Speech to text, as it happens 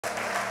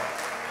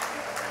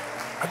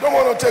I don't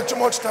want to take too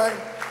much time.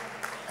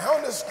 I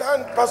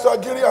understand Pastor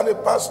Aguirre and the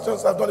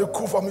pastors have done a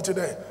coup for me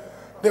today.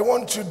 They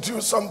want to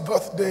do some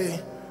birthday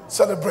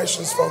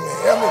celebrations for me.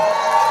 Let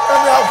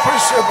me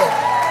appreciate them.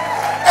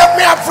 Let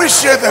me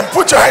appreciate them.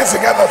 Put your hands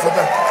together for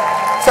them.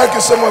 Thank you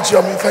so much,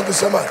 Yomi. Thank you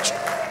so much.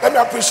 Let me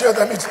appreciate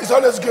them. It's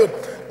always good.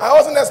 I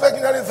wasn't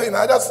expecting anything.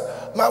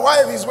 My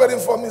wife is waiting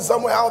for me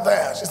somewhere out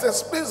there. She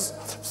says, please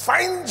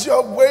find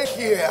your way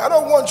here. I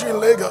don't want you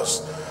in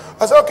Lagos.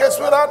 I said, okay,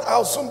 sweetheart,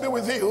 I'll soon be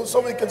with you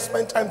so we can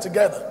spend time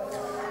together.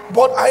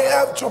 But I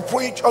have to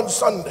preach on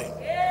Sunday.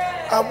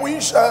 I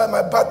wish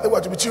my birthday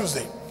were to be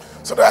Tuesday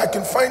so that I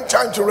can find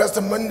time to rest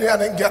on Monday and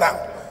then get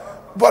out.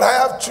 But I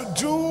have to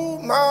do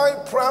my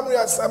primary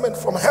assignment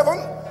from heaven,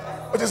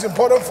 which is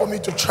important for me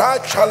to try,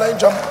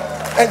 challenge, and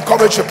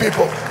encourage the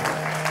people.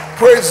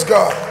 Praise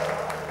God.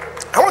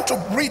 I want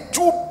to read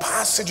two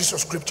passages of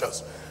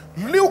scriptures.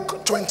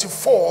 Luke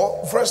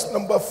 24, verse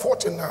number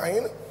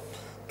 49.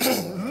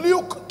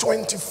 Luke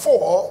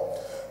 24,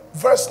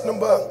 verse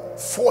number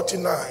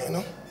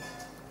 49.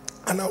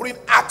 And I'll read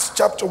Acts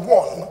chapter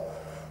 1,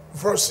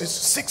 verses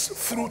 6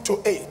 through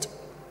to 8.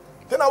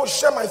 Then I will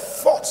share my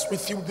thoughts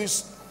with you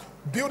this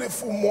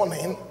beautiful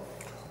morning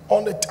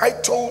on the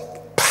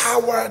title,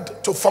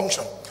 Powered to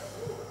Function.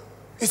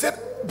 He said,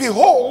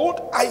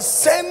 behold, I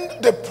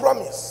send the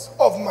promise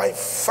of my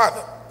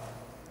Father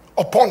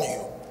upon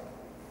you,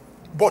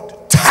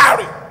 but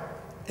tarry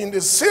in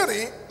the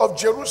city of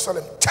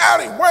Jerusalem.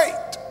 Tarry,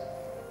 wait,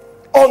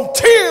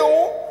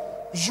 until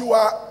you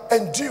are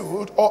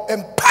endued or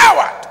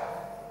empowered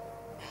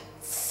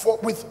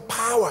with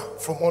power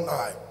from on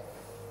high.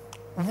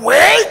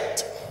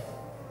 Wait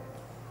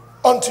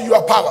until you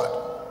are powered.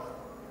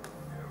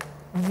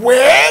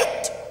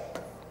 Wait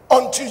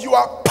until you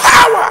are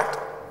powered.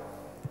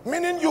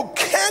 Meaning you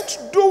can't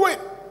do it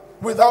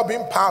without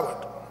being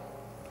powered.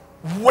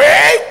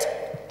 Wait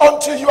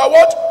until you are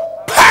what?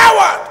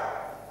 Powered.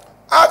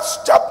 Acts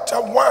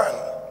chapter 1,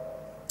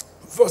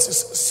 verses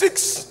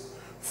 6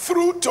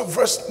 through to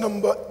verse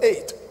number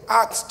 8.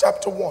 Acts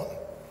chapter 1.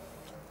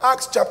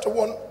 Acts chapter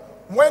 1.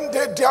 When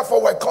they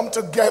therefore were come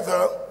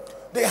together,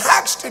 they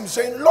asked him,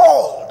 saying,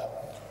 Lord,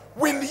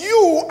 will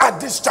you at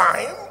this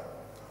time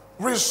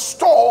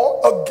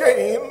restore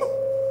again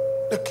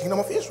the kingdom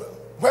of Israel?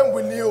 When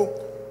will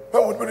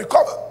we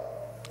recover?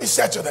 He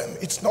said to them,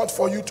 it's not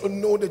for you to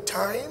know the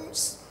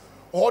times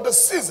or the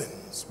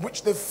seasons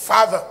which the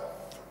Father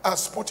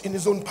has put in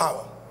his own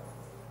power.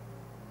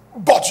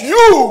 But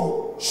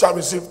you shall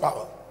receive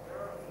power,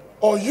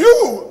 or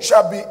you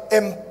shall be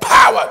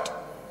empowered,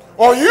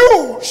 or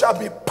you shall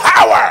be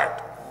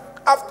powered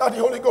after the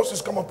Holy Ghost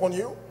is come upon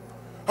you,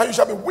 and you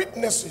shall be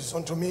witnesses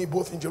unto me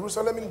both in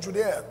Jerusalem and in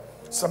Judea,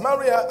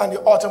 Samaria, and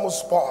the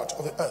uttermost part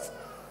of the earth.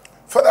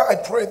 Father, I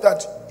pray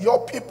that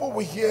your people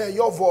will hear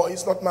your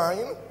voice, not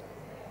mine,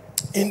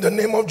 in the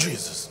name of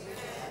Jesus.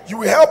 You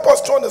will help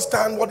us to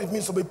understand what it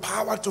means to be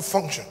powered to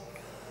function.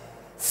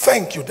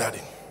 Thank you,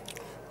 Daddy.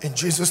 In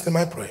Jesus' name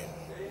I pray.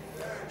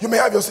 You may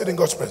have your seat in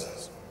God's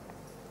presence.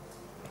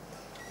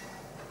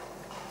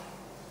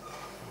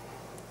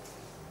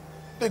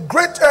 The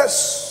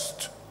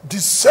greatest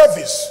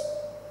disservice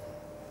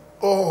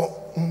or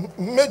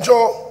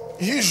major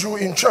issue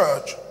in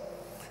church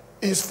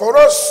is for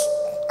us,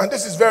 and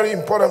this is very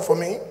important for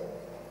me,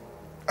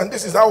 and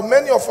this is how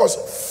many of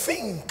us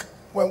think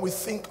when we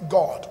think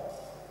God.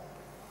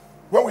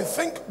 When we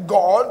think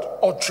God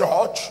or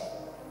church,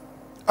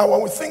 and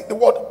when we think the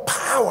word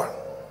power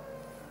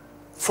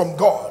from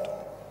God,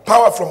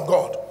 power,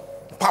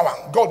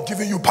 God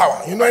giving you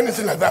power, you know,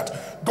 anything like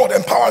that, God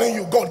empowering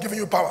you, God giving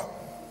you power.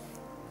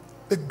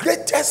 The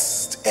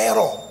greatest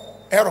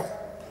error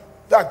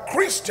that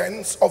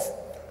Christians of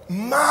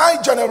my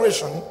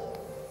generation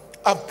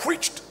have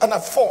preached and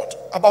have thought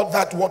about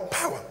that word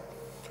power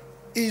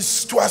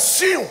is to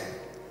assume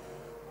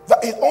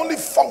that it only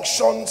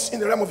functions in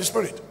the realm of the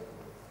spirit,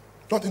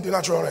 not in the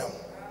natural realm.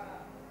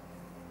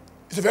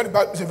 It's a very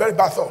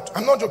bad thought.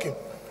 I'm not joking.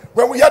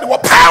 When we hear the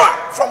word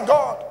power from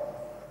God,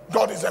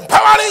 God is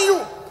empowering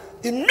you.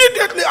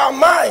 Immediately our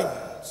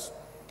minds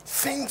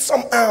think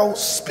somehow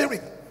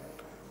spiritual,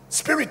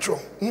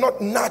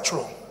 not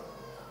natural.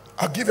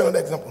 I'll give you another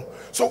example.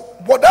 So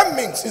what that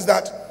means is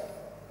that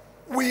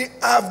we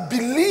have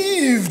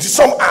believed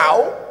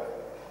somehow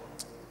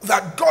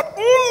that God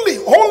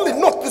only,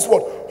 not this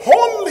word,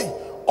 only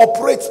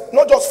operates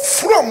not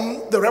just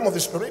from the realm of the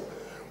spirit,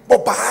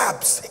 but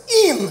perhaps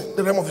in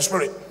the realm of the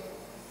spirit.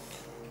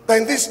 That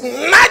in this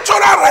natural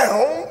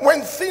realm,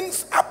 when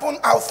things happen,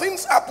 how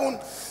things happen,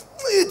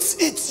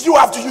 it's you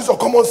have to use your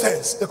common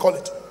sense, they call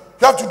it.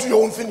 You have to do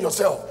your own thing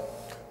yourself.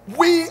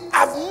 We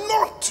have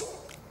not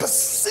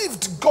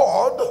perceived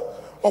God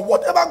or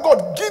whatever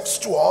God gives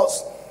to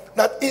us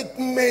that it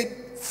may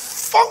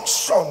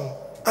function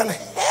and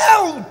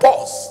help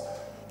us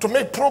to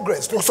make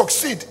progress, to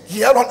succeed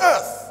here on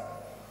earth.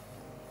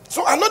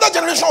 So another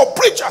generation of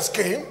preachers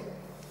came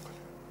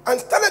and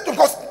started to,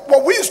 because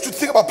what we used to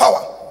think about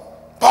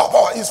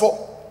power is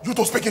for you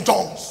to speak in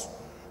tongues,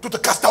 you to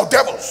cast out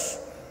devils,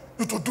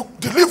 you to do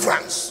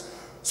deliverance,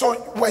 So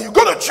when you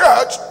go to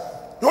church,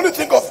 you only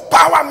think of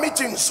power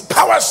meetings,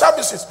 power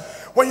services.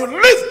 When you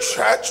leave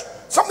church,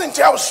 something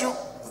tells you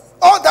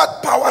all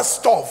that power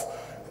stuff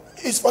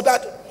is for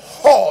that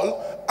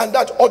hall and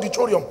that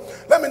auditorium.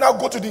 Let me now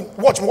go to the,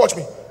 watch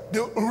me,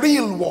 the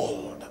real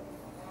world,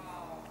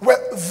 where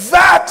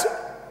that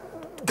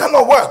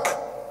cannot work.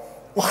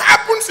 What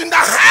happens in the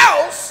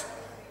house,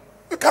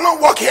 you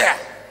cannot work here.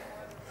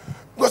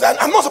 Because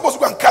I'm not supposed to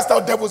go and cast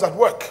out devils at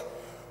work.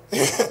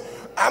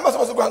 I'm not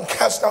supposed to go and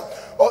cast out,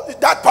 or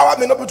that power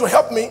may not be able to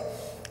help me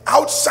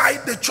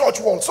outside the church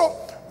wall. So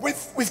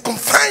we've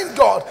confined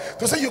God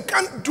to say you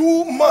can't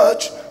do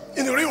much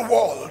in the real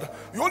world.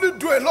 You only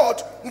do a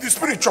lot in the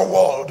spiritual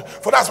world.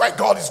 For that's why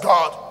God is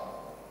God.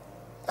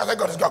 That's why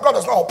God is God. God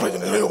does not operate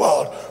in the real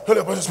world. He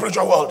operates in the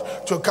spiritual world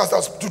to cast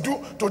out, to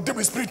deal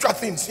with spiritual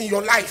things in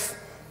your life,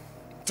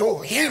 to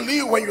heal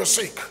you when you're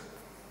sick,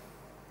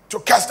 to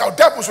cast out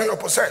devils when you're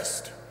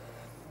possessed,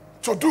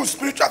 to do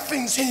spiritual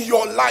things in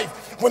your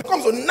life. When it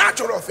comes to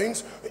natural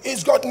things,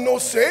 it's got no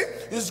say,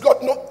 it's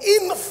got no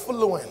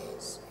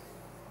influence.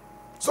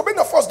 So many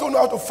of us don't know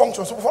how to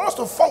function. So for us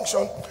to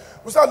function,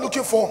 we start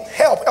looking for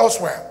help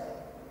elsewhere.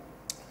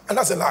 And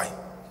that's a lie.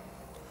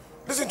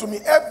 Listen to me,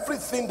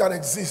 everything that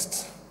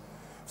exists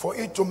for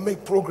it to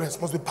make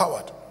progress must be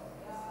powered.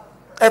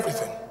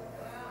 Everything.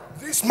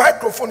 This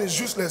microphone is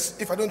useless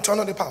if I don't turn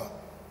on the power.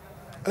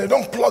 And I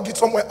don't plug it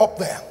somewhere up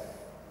there.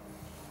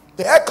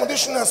 The air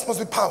conditioners must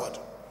be powered.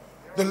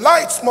 The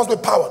lights must be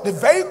powered. The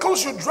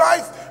vehicles you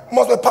drive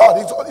must be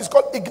powered. It's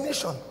called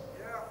ignition.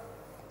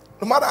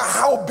 No matter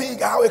how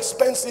big, how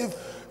expensive,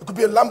 it could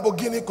be a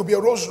Lamborghini, it could be a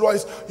Rolls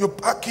Royce. You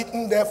park it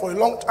in there for a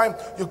long time.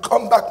 You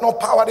come back, not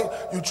powered it.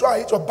 You try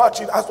it, your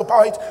battery has to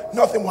power it.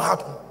 Nothing will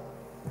happen.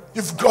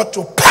 You've got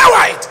to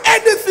power it.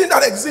 Anything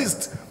that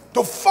exists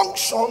to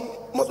function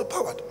must be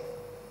powered.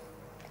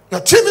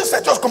 Your TV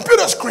set, just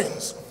computer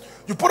screens.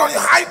 You put on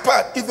your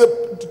iPad. If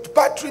the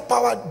battery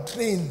power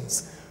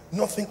drains,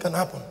 nothing can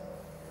happen.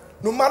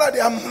 No matter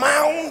the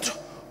amount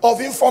of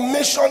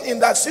information in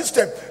that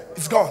system,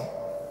 it's gone.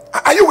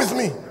 Are you with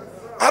me?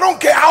 I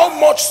don't care how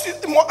much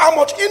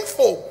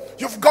info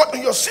you've got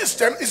in your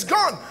system, it's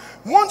gone.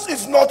 Once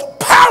it's not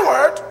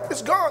powered,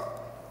 it's gone.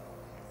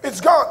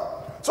 It's gone.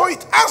 So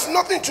it has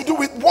nothing to do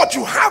with what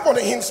you have on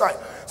the inside.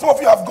 Some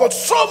of you have got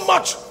so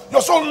much,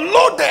 you're so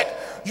loaded,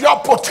 you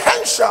have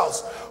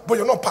potentials, but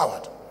you're not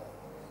powered.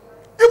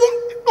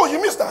 No,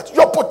 you missed that.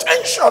 Your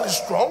potential is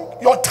strong,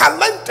 you're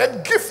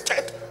talented,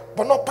 gifted,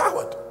 but not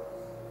powered.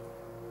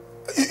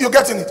 You're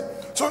getting it?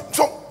 So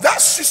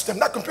that system,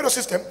 that computer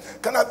system,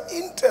 can have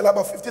intel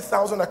about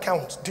 50,000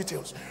 account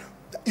details.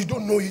 You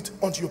don't know it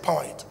until you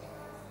power it.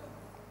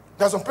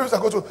 There are some people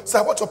that go to say,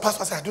 what's your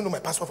password? I say, I don't know my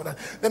password for that.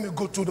 Let me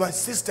go to my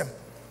system.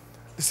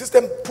 The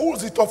system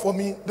pulls it up for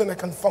me, then I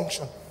can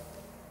function.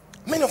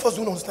 Many of us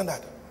don't understand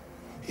that.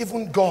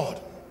 Even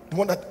God, the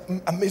one that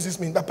amazes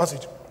me in that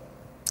passage,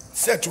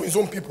 said to his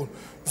own people,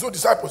 his own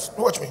disciples,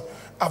 watch me,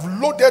 I've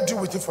loaded you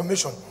with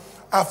information.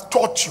 I've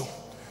taught you.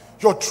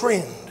 You're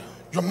trained.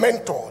 You're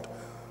mentored.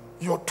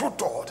 You're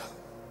tutored.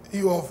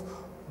 You have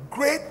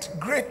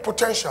great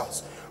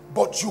potentials.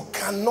 But you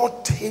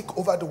cannot take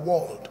over the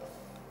world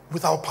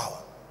without power.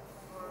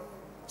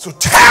 So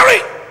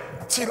tarry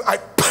till I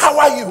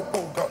power you,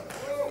 oh God.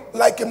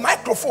 Like a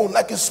microphone,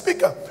 like a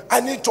speaker. I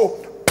need to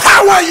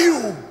power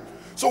you.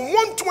 So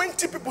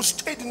 120 people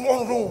stayed in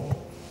one room.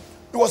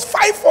 It was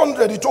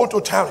 500 he told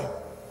to tarry.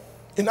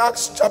 In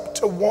Acts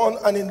chapter 1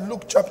 and in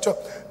Luke chapter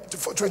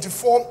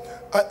 24,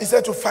 he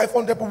said to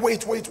 500 people,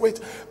 wait.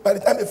 By the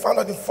time they found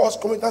out in 1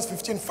 Corinthians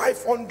 15,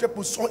 500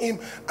 people saw him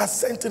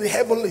ascend to the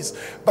heavenlies.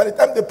 By the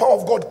time the power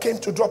of God came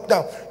to drop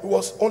down, it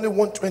was only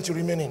 120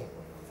 remaining.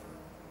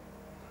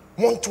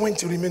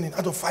 120 remaining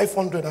out of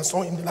 500 that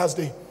saw him the last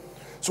day.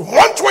 So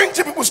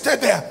 120 people stayed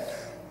there.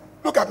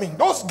 Look at me.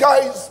 Those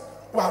guys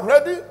were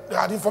ready. They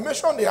had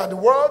information. They had the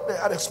word. They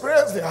had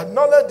experience. They had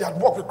knowledge. They had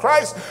walked with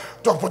Christ.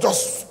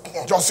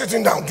 Just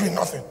sitting down, doing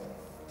nothing.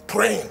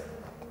 Praying.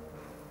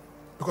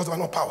 Because they were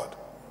not powered.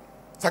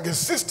 It's like a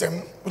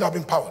system would have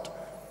been powered.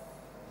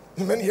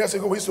 Many years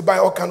ago, we used to buy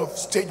all kind of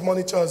stage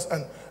monitors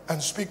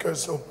and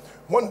speakers. So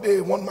one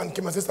day, one man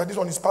came and said, this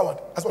one is powered.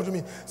 That's what you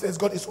mean. He says, it's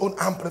got its own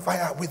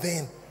amplifier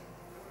within.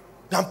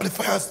 The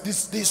amplifiers,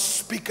 this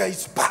speaker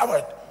is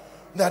powered.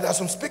 Now, there are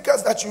some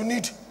speakers that you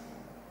need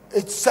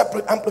a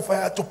separate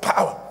amplifier to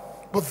power.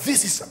 But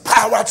this is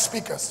powered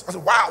speakers. I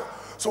said, wow.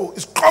 So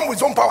it's come with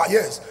its own power,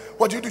 yes.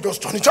 What do?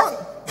 Just turn it on.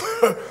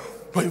 But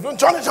if you don't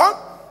turn it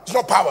on, it's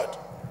not powered.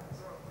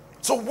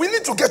 So we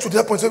need to get to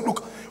that point and say,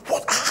 look,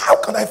 how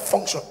can I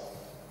function?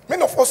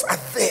 Many of us are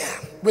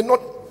there. We're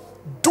not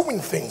doing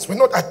things. We're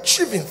not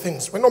achieving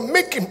things. We're not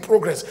making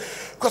progress.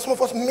 Because some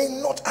of us may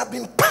not have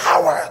been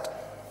powered.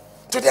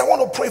 Today I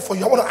want to pray for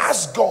you. I want to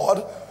ask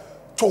God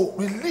to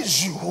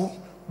release you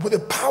with the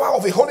power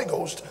of the Holy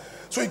Ghost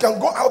so you can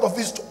go out of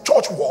this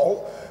church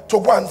wall to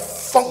go and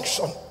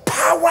function.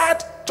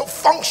 Powered to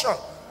function.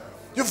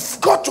 You've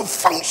got to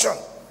function.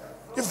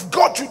 You've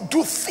got to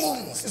do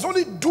things. It's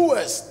only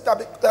doers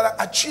that are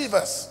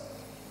achievers.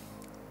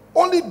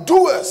 Only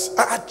doers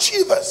are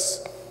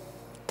achievers.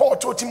 Paul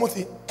told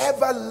Timothy,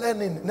 ever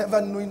learning,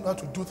 never knowing how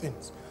to do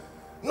things.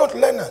 Not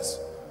learners.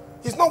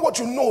 It's not what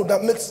you know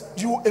that makes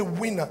you a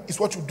winner. It's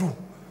what you do.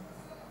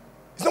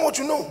 It's not what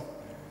you know.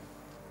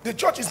 The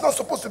church is not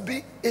supposed to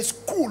be a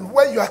school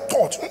where you are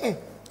taught.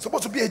 It's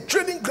supposed to be a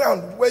training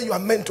ground where you are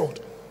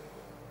mentored.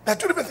 There are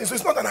two different things. So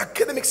it's not an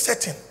academic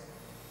setting.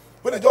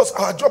 When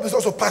our job is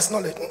also pass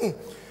knowledge.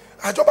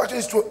 Our job actually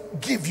is to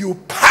give you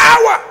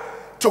power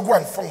to go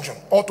and function,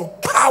 or to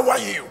power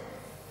you.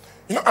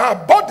 You know, our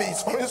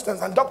bodies, for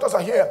instance, and doctors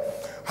are here,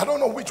 I don't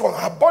know which one.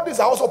 Our bodies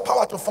are also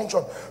powered to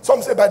function.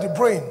 Some say by the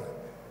brain.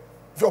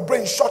 If your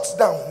brain shuts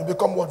down, you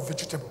become what?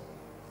 Vegetable.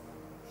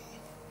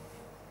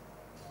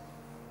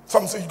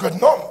 Some say you get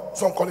numb.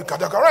 Some call it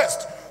cardiac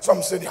arrest.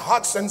 Some say the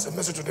heart sends a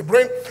message to the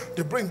brain.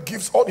 The brain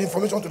gives all the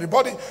information to the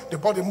body. The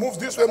body moves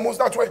this way, moves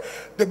that way.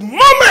 The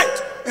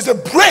moment is the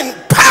brain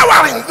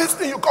powering this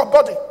thing you call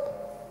body.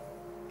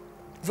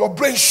 If your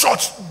brain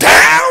shuts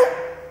down,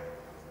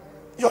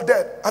 you're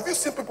dead. Have you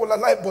seen people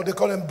alive but they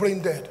call them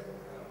brain dead?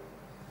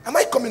 Am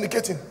I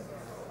communicating?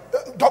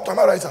 Doctor, am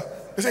I right, sir?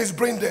 They say it's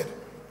brain dead.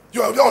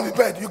 You are on the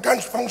bed, you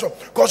can't function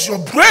because your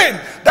brain,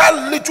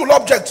 that little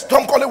object,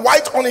 some call it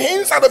white, on the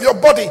inside of your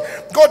body,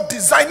 God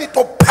designed it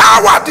to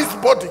power this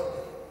body.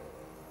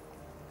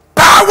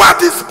 Power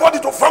this body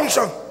to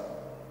function.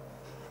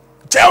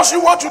 Tells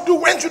you what to do,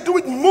 when to do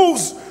it,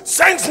 moves,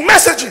 sends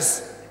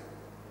messages.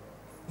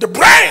 The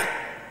brain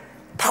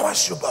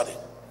powers your body.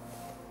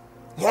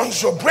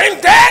 Once your brain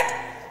dead,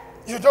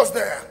 you're just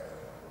there.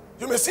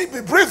 You may still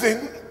be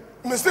breathing,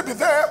 you may still be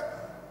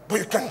there, but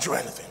you can't do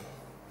anything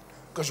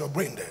because your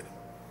brain dead.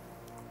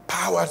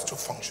 Powered to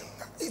function.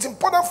 It's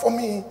important for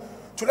me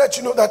to let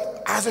you know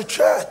that as a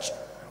church,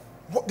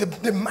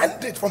 the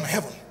mandate from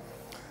heaven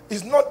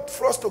is not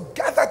for us to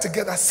gather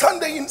together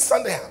Sunday in,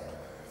 Sunday out,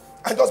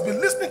 and just be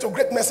listening to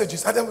great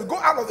messages, and then we go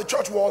out of the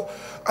church wall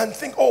and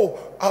think, oh,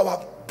 our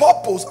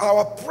purpose,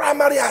 our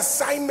primary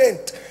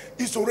assignment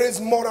is to raise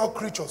moral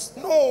creatures.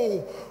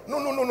 No.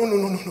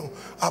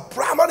 Our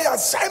primary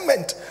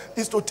assignment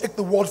is to take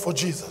the world for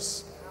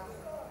Jesus.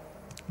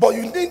 But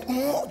you need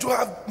more to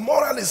have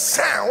morally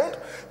sound,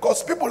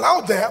 because people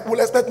out there will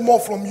expect more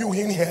from you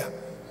in here.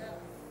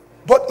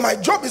 But my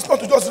job is not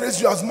to just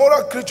raise you as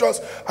moral creatures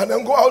and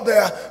then go out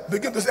there,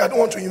 begin to say, I don't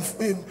want to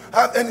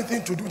have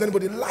anything to do with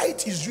anybody.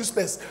 Light is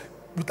useless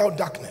without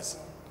darkness.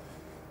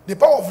 The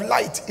power of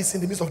light is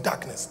in the midst of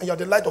darkness, and you're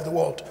the light of the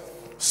world.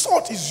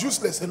 Salt is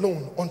useless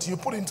alone until you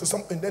put it into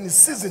something, then it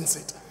seasons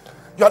it.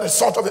 You are the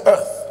salt of the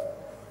earth.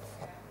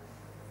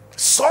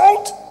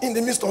 Salt in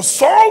the midst of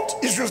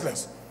salt is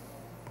useless.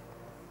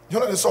 You're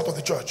not the salt of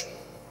the church.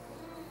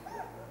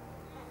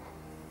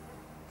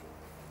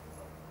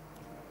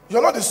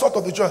 You're not the salt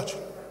of the church.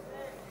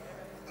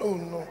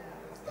 No.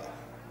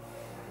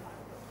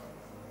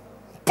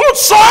 Put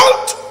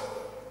salt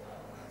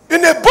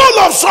in a bowl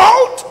of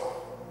salt.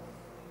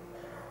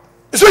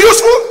 Is it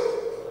useful?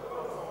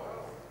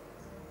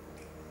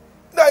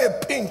 Not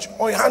a pinch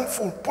or a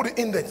handful. Put it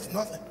in there. It's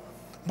nothing.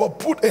 But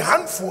put a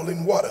handful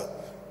in water.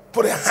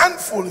 Put a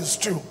handful in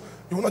stew.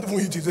 You will not even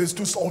eat it. It's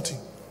too salty.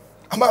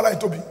 Am I right,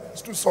 Toby?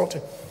 It's too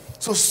salty.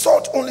 So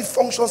salt only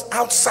functions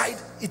outside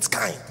its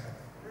kind.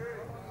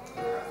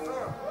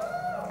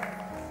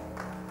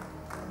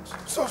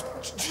 So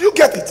do you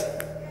get it?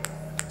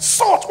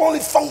 Salt only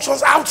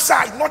functions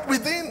outside, not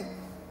within.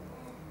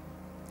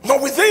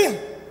 Not within.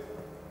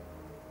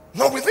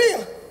 Not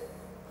within.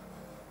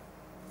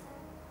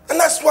 And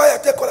that's why I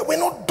tell God, we're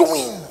not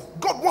doing.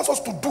 God wants us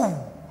to do.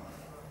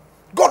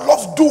 God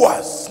loves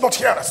doers, not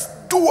hearers.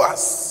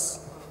 Doers.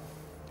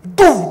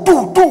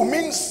 Do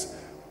means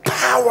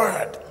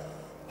powered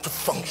to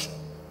function.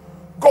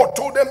 God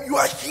told them, you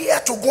are here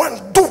to go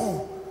and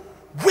do.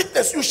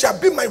 Witness, you shall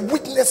be my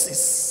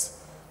witnesses.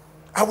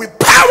 I will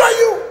power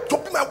you to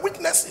be my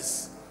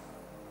witnesses.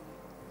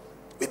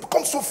 We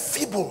become so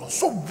feeble,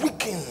 so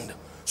weakened,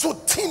 so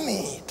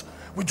timid.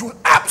 We do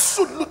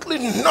absolutely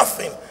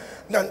nothing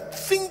than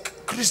think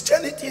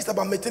Christianity is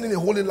about maintaining a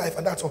holy life,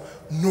 and that's all.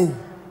 No.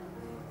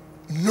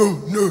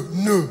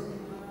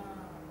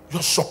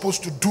 You're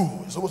supposed to do.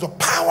 You're supposed to be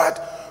powered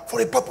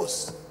for a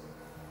purpose.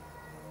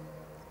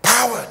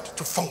 Powered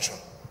to function.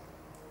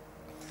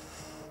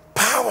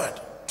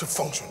 Powered to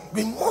function.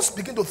 We must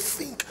begin to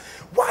think,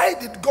 why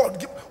did God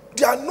give?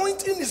 The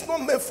anointing is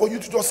not meant for you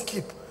to just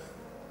keep.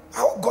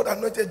 How God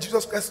anointed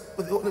Jesus Christ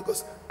with the Holy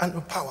Ghost and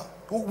the power,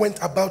 who went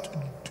about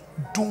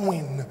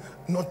doing,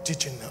 not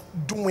teaching.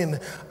 Doing.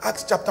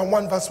 Acts chapter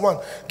 1 verse 1.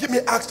 Give me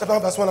Acts chapter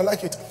 1 verse 1. I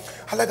like it.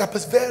 I like that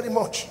place very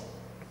much.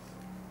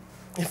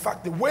 In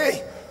fact, the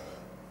way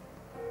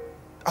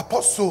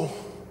Apostle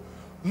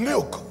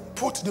Luke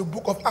put the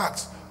book of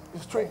Acts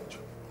is strange.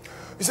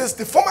 He says,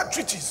 the former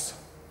treatise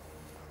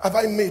have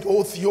I made,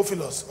 O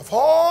Theophilus, of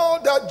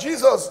all that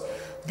Jesus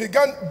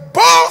began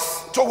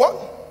both to what?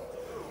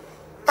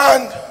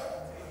 And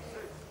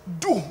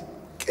do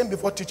came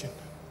before teaching.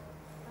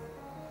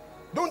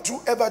 Don't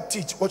you ever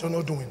teach what you're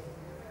not doing.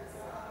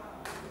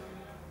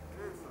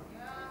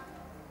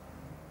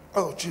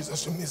 Oh,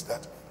 Jesus, you missed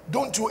that.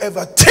 Don't you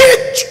ever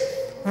teach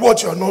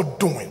what you're not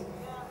doing.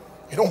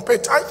 You don't pay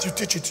tithes, you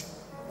teach it.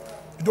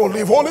 You don't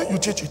live holy, you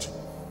teach it.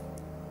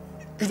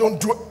 You don't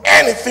do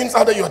anything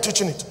other you're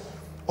teaching it.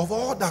 Of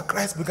all that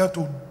Christ began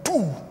to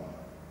do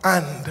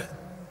and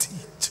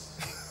teach.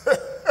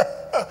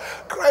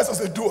 Christ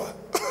was a doer.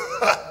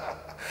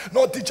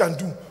 Not teach and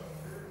do.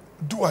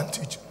 Do and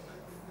teach.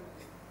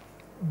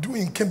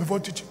 Doing came before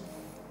teaching.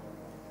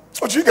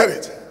 So do you get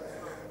it?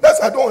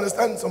 That's I don't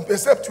understand some,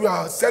 except you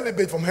are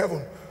celibate from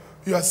heaven.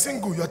 You are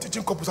single, you are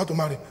teaching couples how to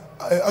marry,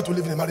 how to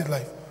live in a married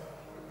life.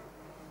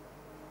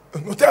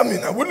 No, tell me,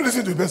 I wouldn't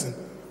listen to the person.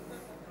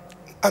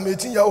 I'm an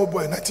 18-year-old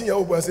boy,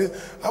 19-year-old boy. I say,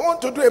 I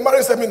want to do a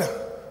marriage seminar.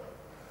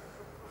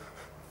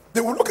 They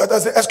will look at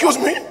us and say, excuse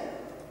me,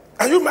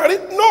 are you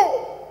married?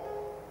 No.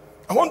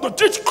 I want to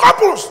teach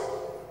couples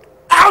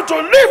how to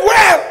live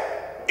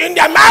well in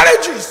their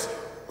marriages.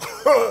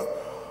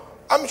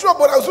 I'm sure,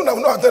 but soon I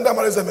will not attend that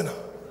marriage seminar.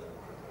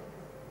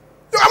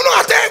 I will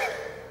not attend.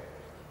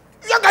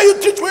 How can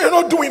you teach when you're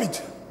not doing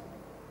it?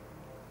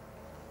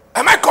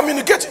 Am I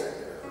communicating?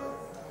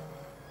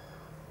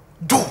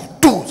 Do.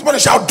 Somebody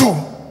shout do.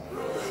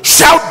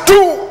 Shout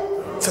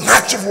do. It's an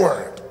active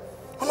word.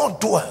 We're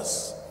not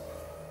doers.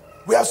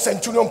 We have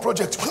Centurion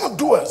projects. We're not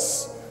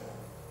doers.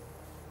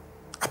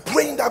 I'm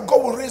praying that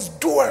God will raise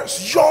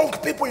doers, young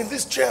people in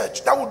this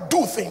church that will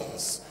do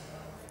things,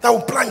 that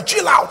will plan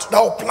chill out,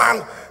 that will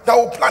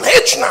plan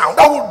H now,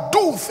 that will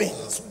do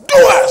things.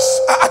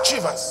 Doers are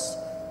achievers.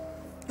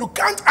 You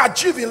can't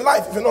achieve in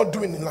life if you're not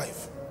doing in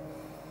life.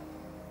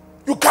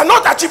 You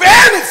cannot achieve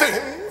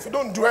anything if you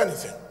don't do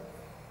anything.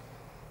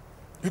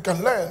 You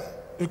can learn,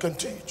 you can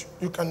teach,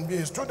 you can be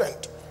a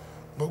student,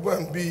 but go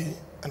and be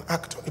an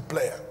actor, a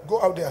player. Go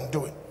out there and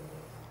do it.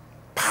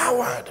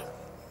 Powered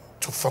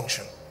to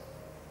function.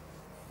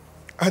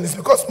 And it's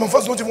because some of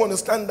us don't even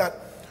understand that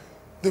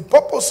the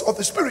purpose of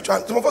the spiritual,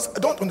 some of us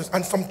don't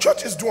understand, and some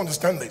churches do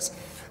understand this,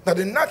 that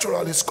the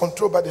natural is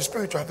controlled by the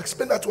spiritual. I've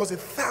explained that to us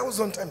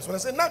 1,000 times. When I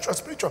say natural,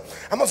 spiritual,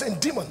 I'm not saying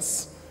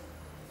demons.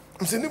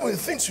 I'm saying even the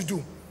things you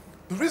do.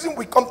 The reason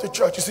we come to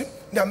church, you see,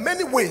 there are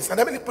many ways and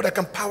there are many people that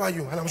can power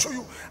you. And I'll show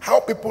you how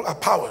people are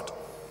powered.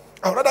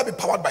 I'd rather be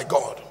powered by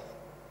God.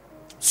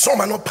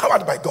 Some are not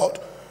powered by God.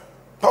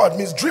 Powered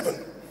means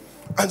driven.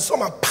 And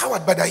some are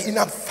powered by their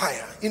inner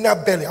fire, inner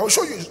belly. I will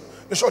show you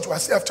the short way. I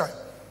still have time.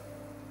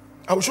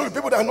 I will show you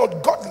people that are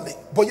not godly,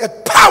 but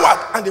yet powered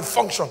and they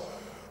function.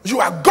 You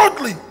are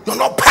godly, you're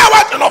not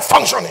powered, you're not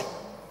functioning.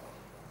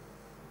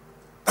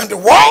 And the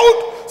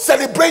world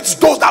celebrates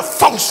those that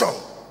function.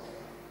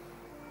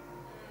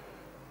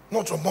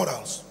 Not your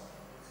morals.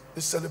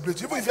 They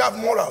celebrate. Even if you have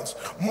morals,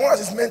 morals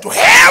is meant to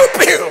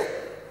help you.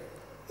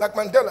 Like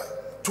Mandela,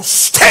 to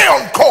stay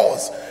on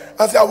course.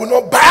 And say, I will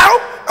not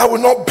bow, I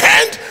will not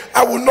bend,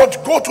 I will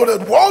not go to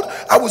the world,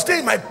 I will stay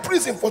in my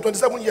prison for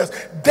 27 years.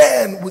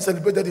 Then we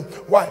celebrated him.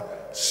 Why?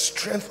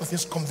 Strength of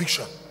his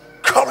conviction,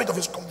 courage of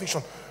his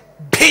conviction,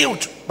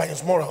 built by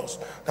his morals.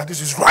 That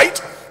this is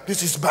right,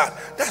 this is bad.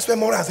 That's where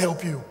morals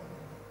help you.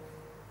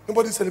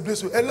 Nobody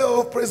celebrates you.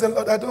 Hello, praise the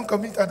Lord, I don't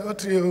commit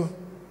adultery.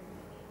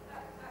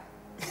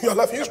 You're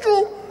laughing. It's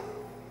true.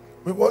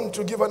 We want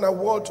to give an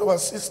award to our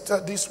sister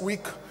this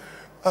week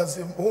as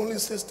the only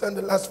sister in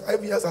the last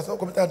 5 years has not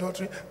committed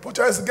adultery. Put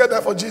your hands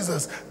together for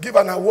Jesus. Give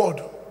an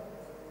award.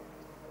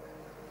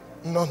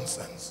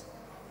 Nonsense.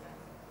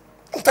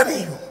 I'm telling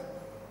you.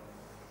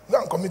 You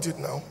can't commit it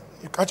now.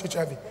 You catch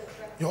HIV.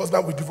 Your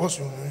husband will divorce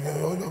you.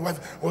 Your wife.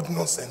 What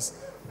nonsense.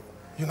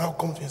 You now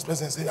come to his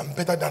presence and say, I'm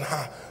better than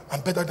her.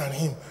 I'm better than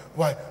him.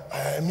 Why?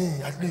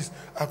 Me, at least,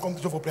 I come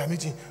to church for prayer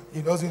meeting.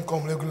 He doesn't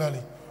come regularly.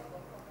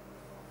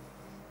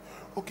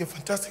 Okay,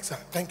 fantastic, sir.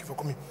 Thank you for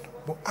coming.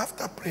 But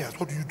after prayers,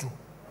 what do you do?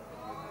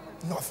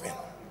 Nothing.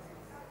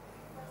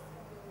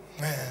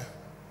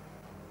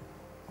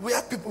 We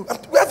have people,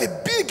 we have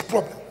a big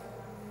problem.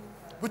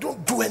 We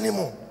don't do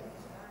anymore.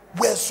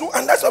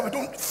 And that's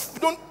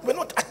why we're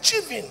not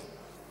achieving.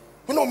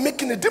 We're not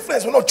making a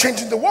difference. We're not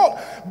changing the world.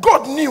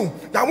 God knew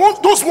that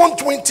those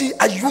 120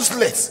 are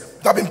useless.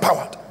 They have been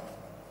powered.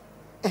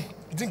 You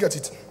didn't get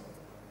it.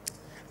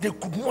 They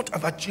could not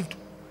have achieved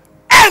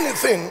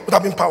anything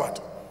without being powered.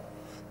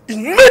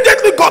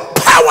 Immediately God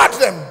powered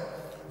them.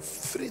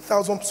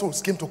 3,000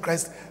 souls came to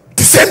Christ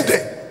the same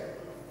day.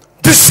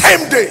 The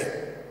same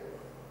day.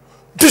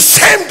 The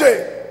same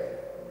day.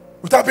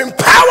 Without being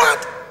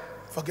powered,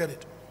 forget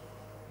it.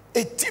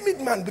 A timid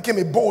man became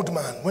a bold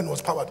man when he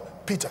was powered.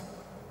 Peter.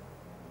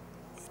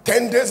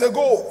 10 days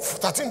ago,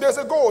 13 days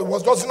ago, he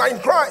was just denying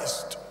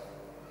Christ.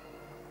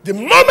 The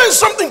moment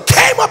something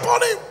came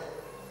upon him,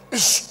 he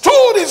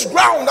stood his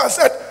ground and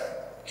said,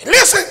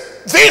 listen,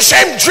 this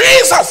same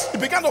Jesus. He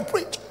began to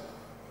preach.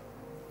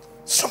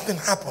 Something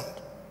happened.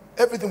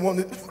 Everything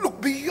wanted.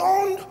 Look,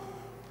 beyond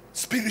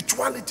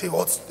spirituality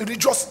or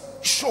religious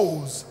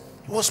shows,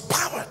 he was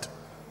powered.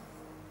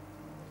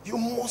 The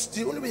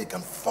only way you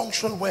can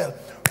function well,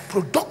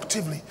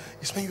 productively,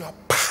 is when you are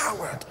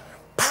powered.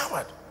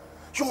 Powered.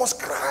 You must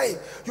cry.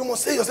 You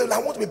must say yourself, I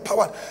want to be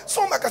powered.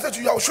 Some, like I said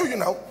to you, I'll show you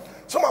now.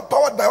 Some are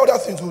powered by other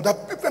things.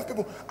 That different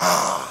people,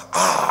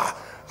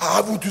 I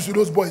haven't to see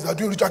those boys that are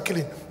doing ritual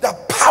killing. They are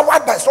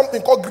powered by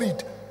something called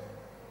greed.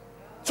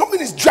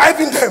 Something is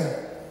driving them.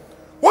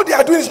 What they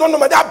are doing is not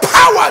normal. They are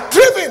powered,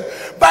 driven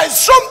by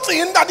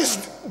something that is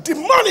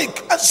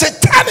demonic and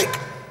satanic.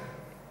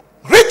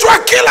 Ritual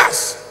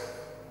killers.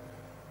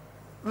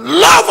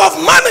 Love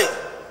of money.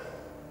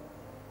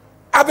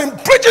 I've been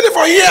preaching it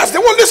for years. They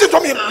won't listen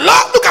to me.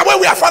 Look at where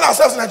we have found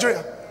ourselves in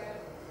Nigeria.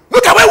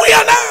 Look at where we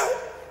are now.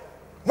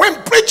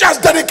 When preachers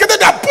dedicated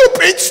their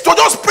pulpits to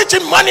just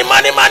preaching money,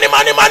 not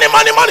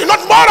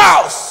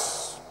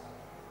morals.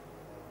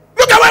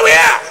 Look at where we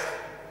are.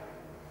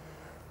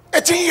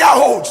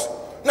 18-year-olds,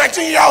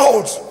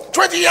 19-year-olds,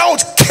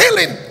 20-year-olds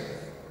killing,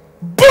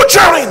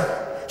 butchering,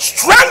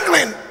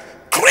 strangling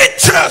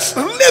creatures,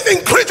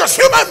 living creatures,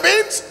 human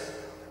beings,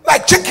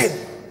 like chicken,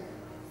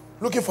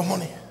 looking for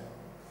money.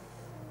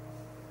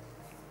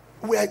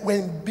 We're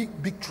in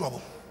big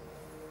trouble.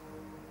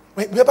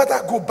 We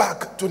better go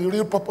back to the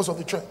real purpose of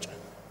the church.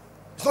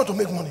 It's not to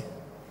make money.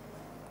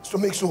 It's to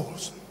make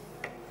souls.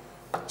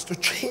 It's to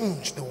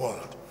change the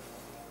world.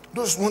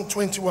 Those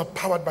 120 were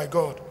powered by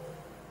God.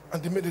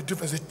 And they made a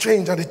difference. They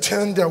changed and they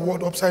turned their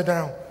world upside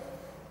down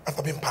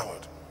after being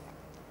powered.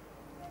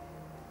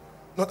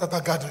 Not at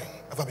that gathering,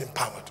 after being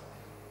powered.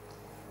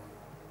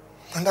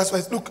 And that's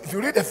why, look, if you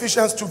read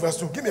Ephesians 2 verse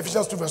 2, give me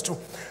Ephesians 2 verse 2.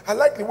 I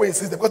like the way it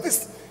says that, because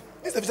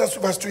this Ephesians 2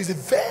 verse 2 is a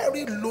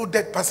very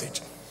loaded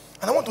passage.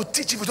 And I want to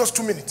teach you for just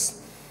 2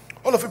 minutes.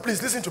 All of you,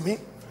 please listen to me.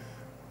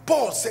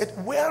 Paul said,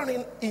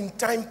 wherein in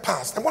time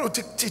past, I'm going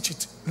to teach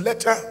it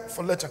letter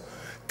for letter.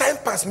 Time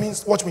past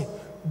means, watch me,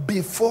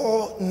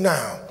 before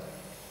now.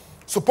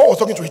 So Paul was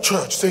talking to a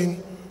church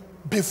saying,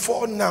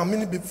 before now,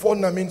 meaning before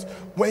now means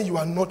when you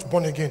are not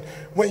born again,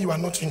 when you are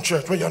not in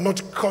church, when you are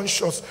not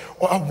conscious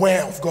or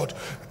aware of God.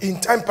 In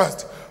time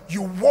past,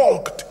 you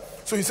walked.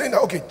 So he's saying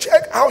that, okay,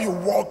 check how you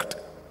walked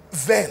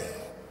then,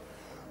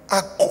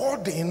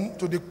 according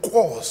to the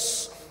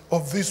course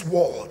of this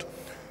world.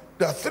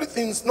 There are 3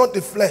 things, not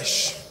the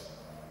flesh.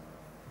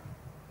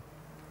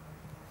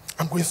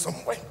 I'm going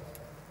somewhere.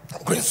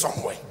 I'm going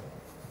somewhere.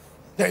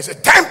 There is a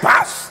time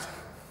past.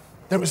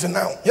 There is a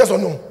now. Yes or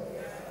no?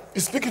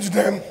 He's speaking to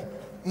them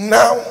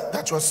now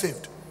that you are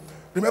saved.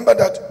 Remember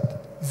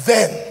that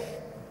then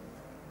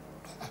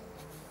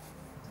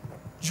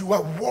you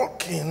are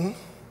walking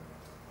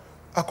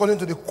according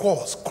to the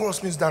course.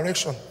 Course means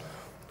direction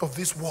of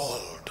this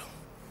world.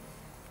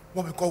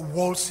 What we call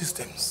world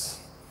systems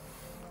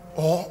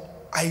or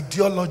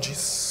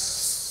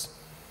ideologies.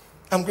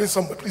 I'm going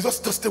somewhere. Please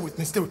just stay with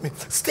me. Stay with me.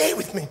 Stay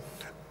with me.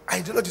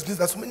 Ideologies means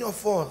that so many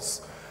of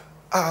us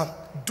are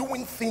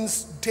doing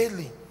things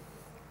daily,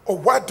 or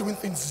while doing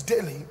things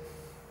daily,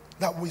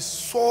 that we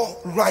saw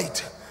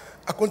right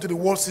according to the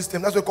world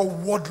system. That's what we call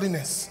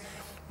worldliness.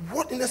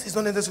 Worldliness is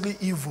not necessarily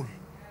evil.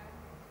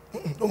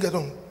 Don't get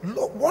on.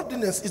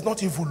 Worldliness is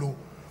not evil. No.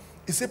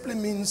 It simply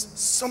means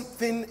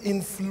something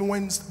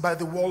influenced by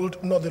the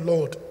world, not the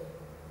Lord.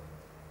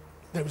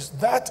 There is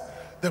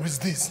that, there is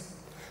this.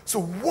 So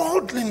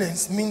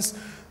worldliness means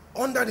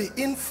under the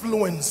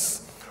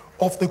influence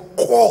of the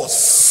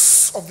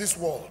course of this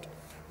world.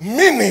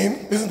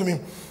 Meaning, listen to me,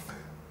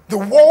 the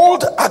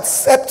world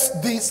accepts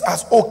this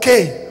as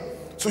okay.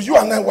 So you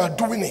and I were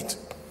doing it.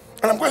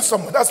 And I'm going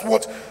somewhere. That's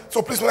what,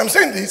 so please, when I'm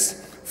saying this,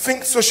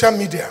 think social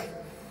media.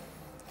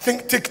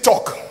 Think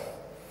TikTok.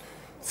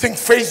 Think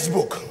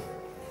Facebook.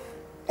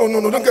 Oh,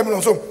 no, don't get me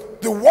wrong. So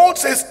the world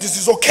says this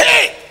is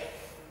okay.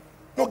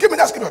 No, give me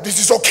that scripture. This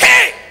is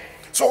okay.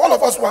 So all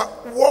of us were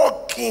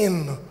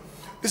walking.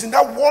 Listen,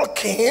 that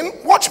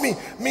walking, watch me,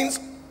 means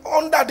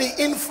under the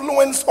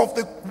influence of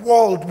the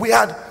world. We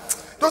had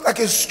just like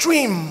a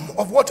stream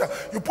of water.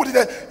 You put it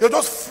there, you're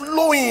just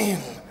flowing.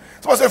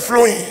 Someone say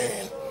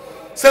flowing.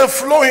 Say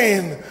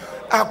flowing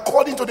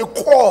according to the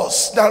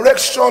course,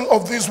 direction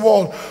of this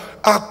world.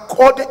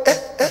 According,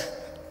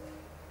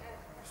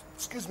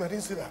 excuse me, I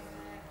didn't see that.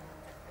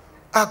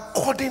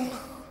 According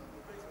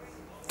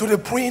to the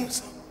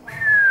prince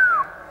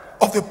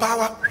of the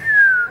power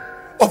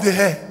of the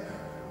air.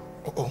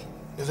 Oh,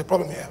 there's a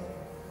problem here.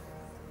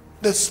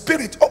 The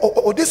spirit,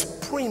 this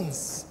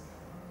prince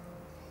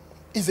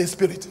is a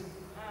spirit.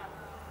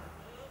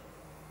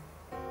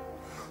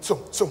 So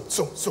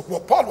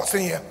what Paul was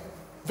saying here,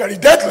 very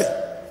deadly,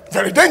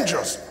 very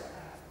dangerous.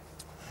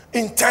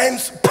 In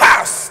times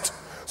past.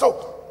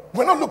 So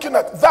we're not looking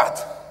at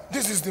that.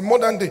 This is the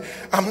modern day.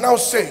 I'm now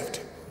saved.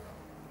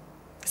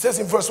 It says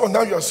in verse 1,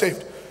 now you are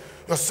saved.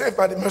 You're saved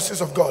by the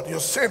mercies of God. You're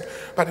saved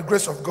by the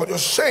grace of God. You're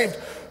saved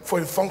for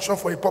a function,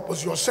 for a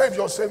purpose. You're saved.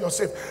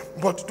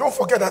 But don't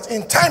forget that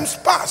in times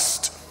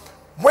past,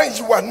 when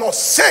you are not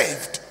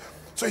saved,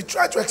 so he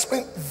tried to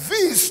explain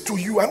this to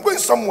you. I'm going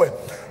somewhere.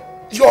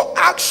 Your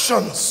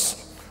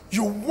actions,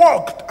 you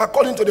walked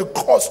according to the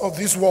course of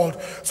this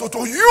world. So to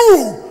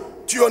you,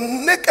 to your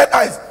naked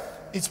eyes,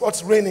 it's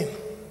what's raining.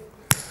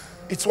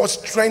 It's what's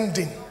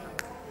trending.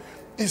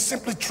 It's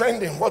simply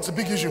trending. What's the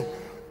big issue?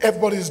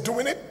 Everybody's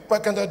doing it. Why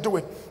can't I do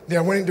it? They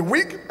are wearing the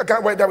wig. I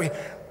can't wear that way.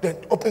 They're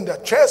opening their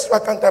chest. Why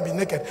can't I be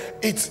naked?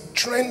 It's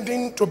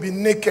trending to be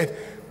naked.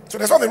 So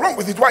there's nothing wrong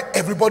with it. Why?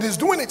 Everybody's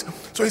doing it.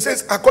 So he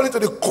says, according to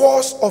the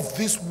course of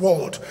this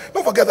world.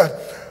 Don't forget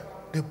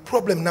that the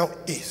problem now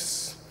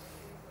is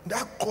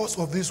that course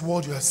of this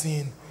world you are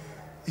seeing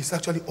is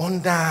actually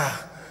under,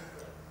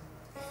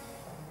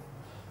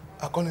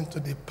 according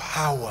to the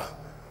power.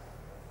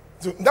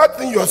 So that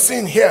thing you're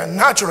seeing here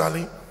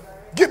naturally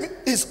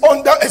is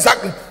under,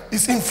 exactly,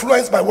 is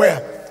influenced by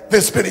where?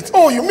 The spirit.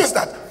 Oh, you missed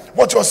that.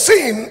 What you're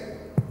seeing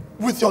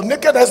with your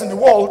naked eyes in the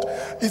world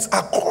is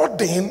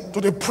according to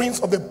the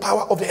prince of the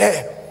power of the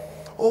air.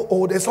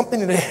 Oh, there's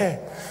something in the air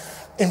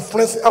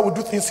influencing how we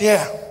do things here.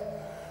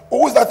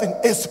 Who is that thing?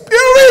 A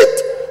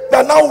spirit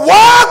that now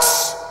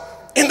works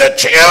in the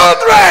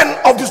children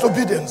of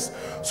disobedience.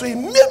 So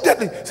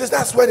immediately says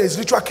that's why there's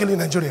ritual killing in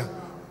Nigeria.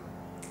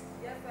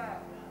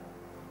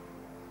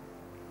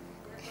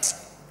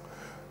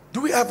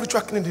 Do we have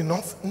ritual killing in the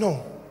north?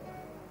 No.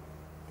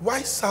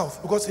 Why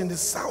south? Because in the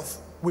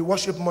south we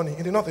worship money.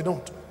 In the north they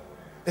don't.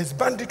 There's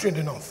banditry in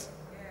the north.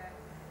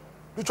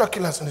 Ritual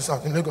killers in the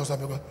south, in Lagos.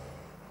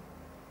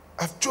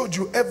 I've told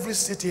you every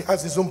city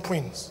has its own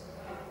prince.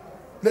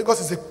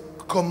 Lagos is a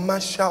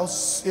commercial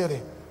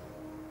city.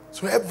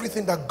 So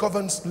everything that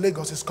governs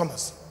Lagos is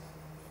commerce,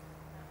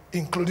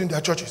 including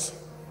their churches.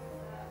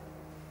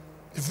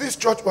 If this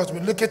church was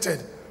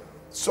located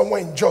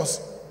somewhere in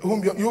Jos,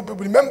 whom you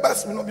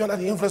members will not be under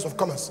the influence of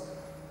commerce.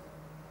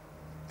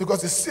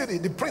 Because the city,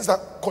 the prince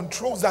that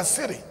controls that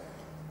city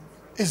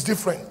is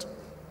different.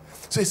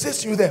 So it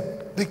says to you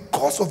there, the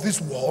course of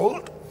this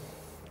world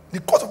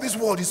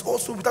is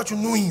also, without you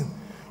knowing,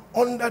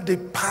 under the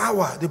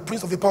power, the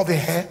prince of the power of the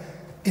air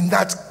in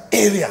that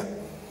area.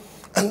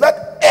 And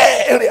that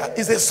area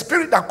is a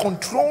spirit that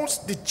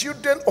controls the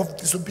children of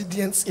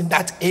disobedience in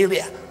that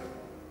area.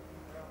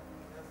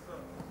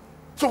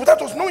 So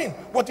without us knowing,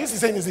 what this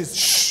is saying is this,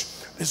 shh,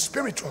 the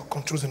spiritual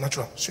controls the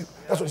natural. That's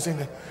what he's saying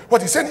there.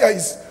 What he's saying here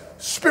is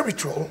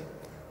spiritual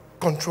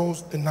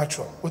controls the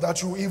natural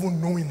without you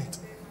even knowing it.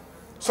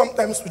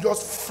 Sometimes we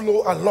just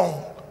flow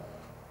along.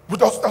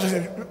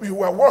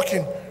 You are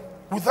working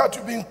without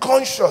you being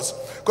conscious.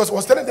 Because I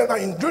was telling them that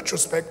in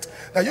retrospect,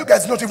 that you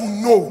guys don't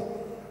even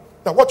know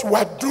that what you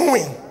are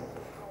doing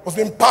was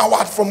being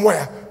powered from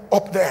where?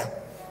 Up there.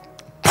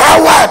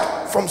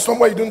 Powered from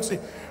somewhere you don't see.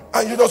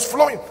 And you're just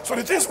flowing. So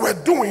the things we're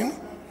doing,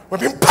 we're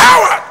being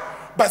powered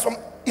by some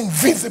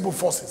invisible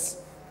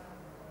forces.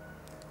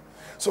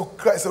 So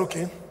Christ said,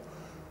 okay,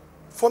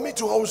 for me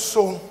to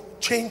also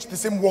change the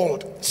same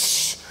world,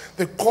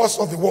 the course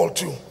of the world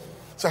too,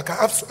 so I can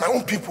have my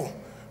own people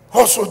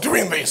also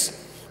doing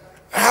this,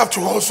 I have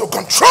to also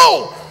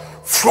control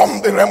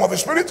from the realm of the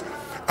spirit.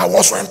 I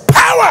also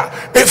empower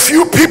a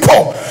few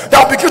people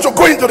that will begin to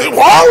go into the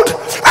world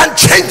and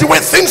change the way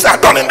things are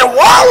done in the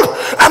world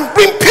and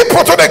bring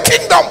people to the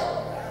kingdom.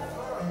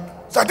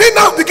 So they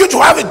now begin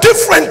to have a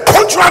different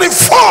contrary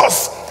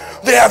force.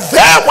 They are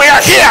there, we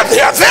are here.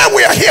 They are there,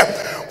 we are here.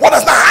 What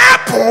has not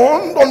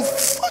happened,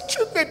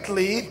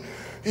 unfortunately,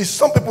 is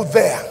some people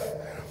there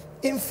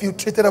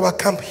infiltrated our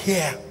camp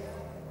here.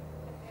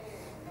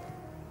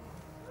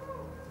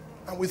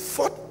 And we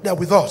thought they're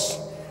with us.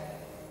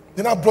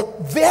 They now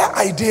brought their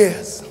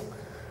ideas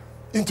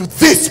into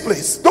this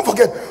place. Don't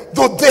forget,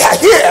 though they are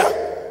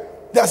here,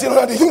 they are still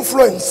under the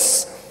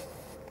influence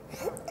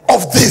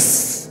of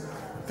this.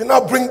 They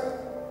now bring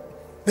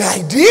the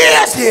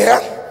ideas here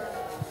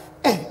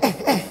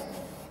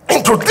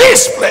into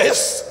this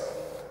place.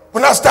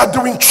 We now start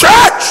doing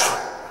church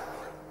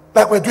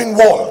like we're doing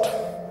world.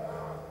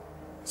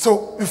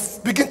 So we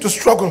begin to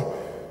struggle.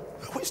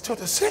 Are we still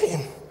the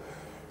same?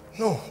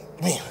 No,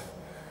 I mean,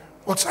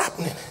 what's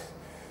happening?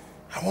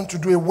 I want to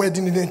do a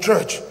wedding in a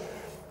church.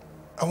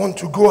 I want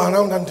to go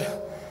around and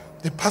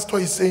the pastor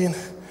is saying,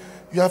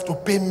 you have to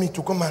pay me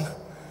to come and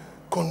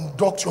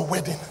conduct your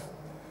wedding.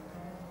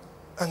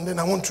 And then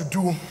I want to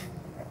do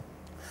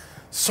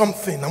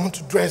something. I want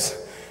to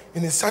dress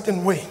in a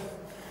certain way.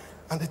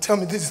 And they tell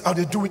me this is how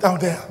they do it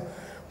out there.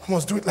 We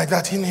must do it like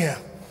that in here.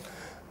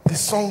 The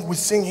song we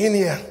sing in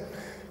here,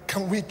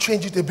 can we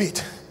change it a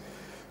bit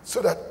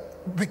so that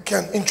we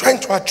can, in trying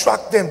to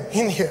attract them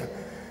in here,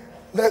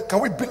 can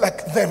we be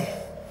like them?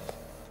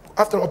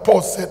 After all,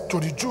 Paul said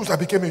to the Jews, I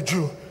became a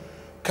Jew.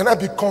 Can I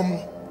become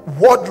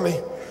worldly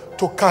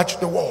to catch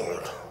the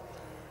world?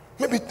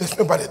 Maybe there's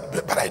no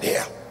bad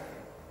idea.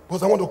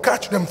 Because I want to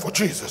catch them for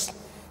Jesus.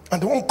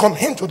 And they won't come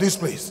into this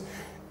place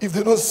if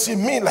they don't see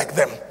me like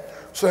them.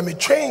 So let me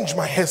change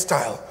my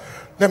hairstyle.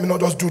 Let me not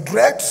just do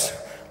dreads.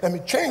 Let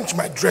me change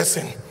my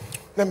dressing.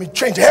 Let me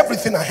change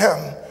everything I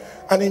am.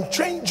 And in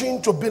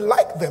changing to be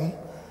like them,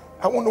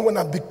 I won't know when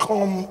I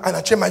become, and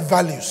I change my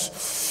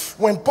values.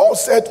 When Paul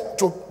said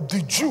to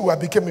the Jew, I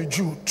became a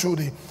Jew, to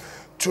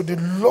the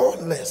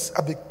lawless,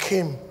 I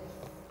became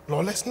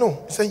lawless.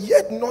 No, he said,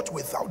 yet not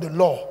without the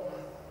law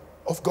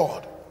of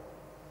God.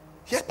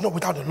 Yet not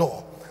without the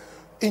law.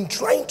 In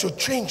trying to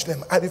change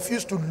them, I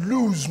refuse to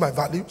lose my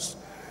values.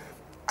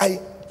 I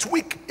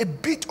tweak a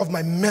bit of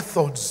my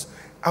methods.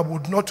 I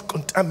would not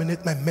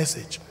contaminate my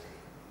message.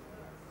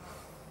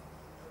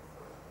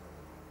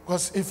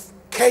 Because if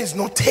care is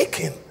not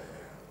taken,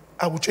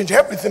 I will change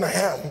everything I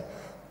am,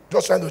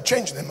 just trying to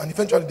change them, and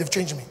eventually they've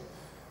changed me.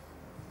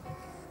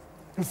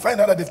 You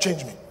find out that they've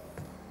changed me.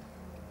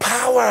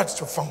 Powered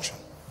to function.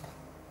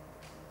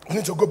 We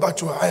need to go back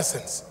to our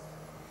essence.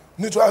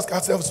 We need to ask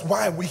ourselves,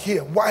 why are we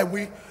here? Why are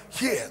we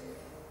here?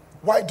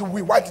 Why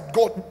did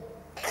God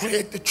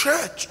create the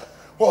church?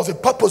 What was the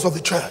purpose of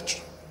the church?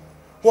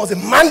 What was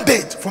the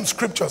mandate from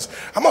scriptures?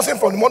 I'm not saying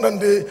from the modern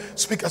day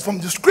speakers, from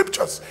the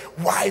scriptures.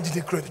 Why did he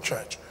create the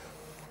church?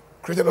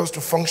 Created us to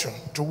function,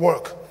 to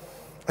work.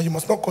 And you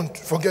must not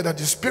forget that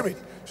the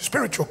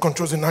spiritual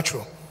controls the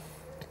natural.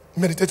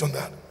 Meditate on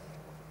that.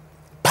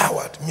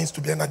 Powered means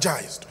to be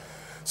energized.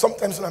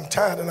 Sometimes when I'm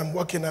tired and I'm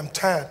working, I'm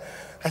tired,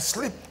 I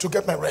sleep to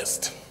get my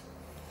rest.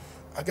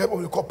 I get what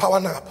we call power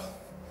nap.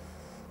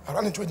 I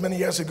ran into it many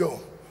years ago.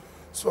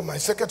 So my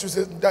secretary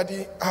said,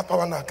 Daddy, I have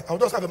power nap. I'll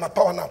just have my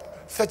power nap.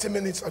 30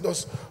 minutes, I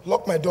just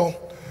lock my door.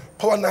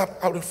 Power nap,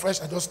 I'll refresh,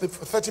 I just sleep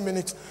for 30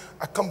 minutes.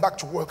 I come back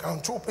to work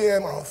around 2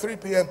 p.m., around 3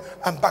 p.m.,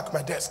 I'm back at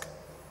my desk.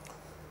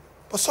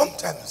 But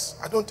sometimes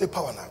I don't take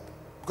power nap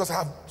because I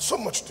have so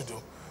much to do.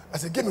 I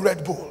say, give me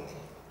Red Bull.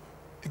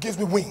 It gives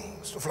me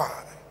wings to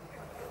fly.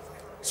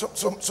 So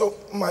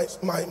my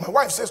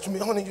wife says to me,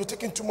 honey, you're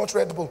taking too much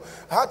Red Bull.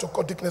 I had to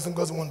call Dickness and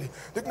Guzzi one day.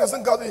 Dickness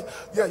and Guzzi,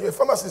 yeah, you're a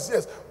pharmacist,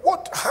 yes.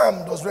 What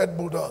harm does Red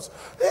Bull does?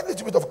 A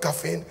little bit of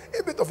caffeine,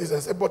 a bit of this. I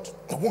said, but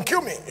it won't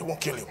kill me. It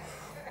won't kill you.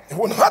 It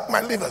won't hurt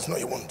my livers. No,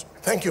 it won't.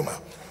 Thank you, ma'am.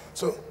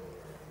 So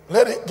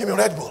let it give me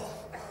Red Bull.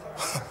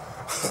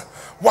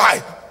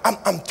 Why?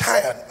 I'm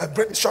tired. My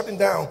brain is shutting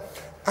down.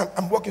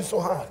 I'm working so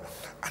hard.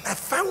 And I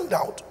found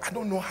out, I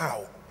don't know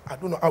how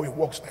it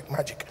works like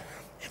magic.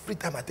 Every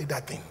time I take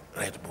that thing,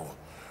 Red Bull,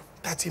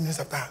 30 minutes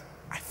after,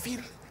 I feel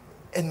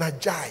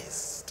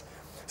energized,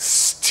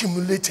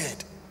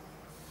 stimulated,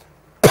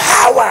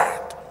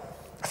 powered.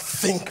 I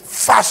think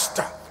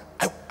faster.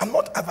 I'm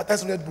not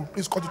advertising Red Bull.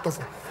 Please cut it off.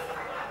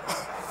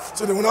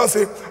 So they will now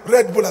say,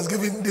 Red Bull has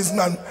given this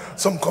man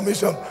some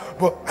commission.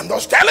 But I'm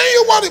just telling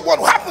you what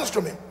happens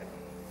to me.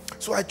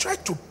 So I try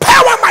to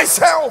power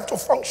myself to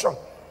function.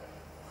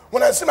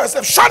 When I see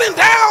myself shutting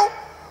down,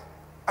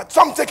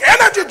 some take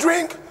energy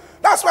drink.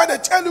 That's why they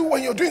tell you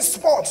when you're doing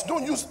sports,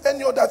 don't use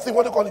any other thing,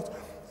 what do you call it?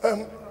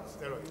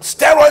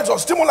 Steroids or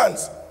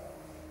stimulants.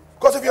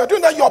 Because if you're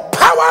doing that, you're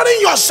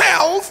powering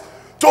yourself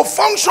to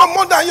function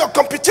more than your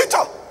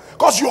competitor.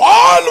 Because you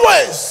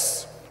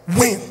always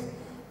win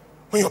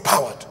when you're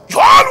powered. You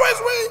always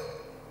win.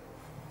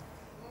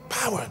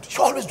 Powered.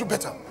 You always do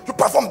better. You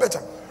perform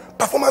better.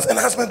 Performance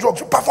enhancement drugs,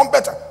 you perform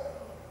better.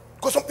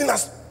 Because something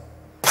has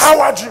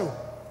powered you.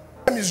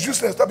 It's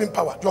useless without being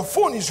powered. Your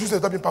phone is useless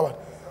without being powered.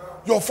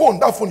 Your phone,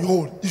 that phone you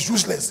hold, is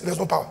useless. There's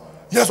no power.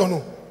 Yes or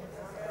no?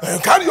 And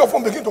you carry your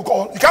phone, begin to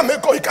call. You can't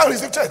make call. You can't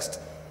receive text.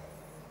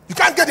 You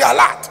can't get the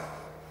alert.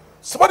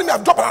 Somebody may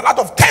have dropped an alert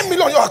of 10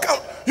 million on your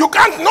account. You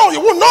can't know. You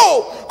won't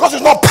know because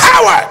it's not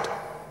powered.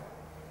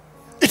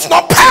 It's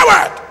not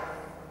powered.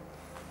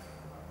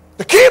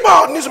 The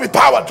keyboard needs to be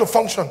powered to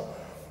function.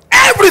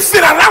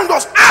 Everything around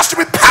us has to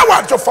be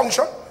powered to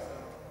function.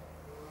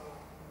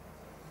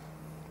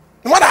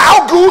 No matter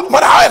how good, no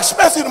matter how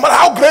expensive, no matter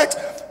how great,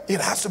 it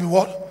has to be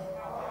what?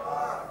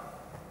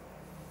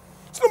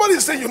 So nobody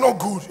is saying you're not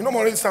good, you're not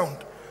morally sound.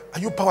 Are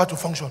you powered to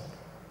function?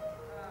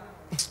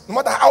 No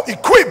matter how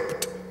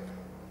equipped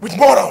with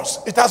morals,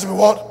 it has to be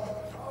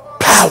what?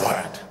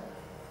 Powered.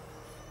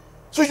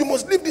 So you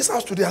must leave this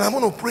house today, and I'm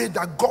going to pray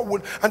that God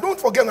will, and don't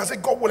forget when I say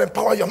God will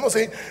empower you, I'm not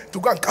saying to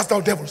go and cast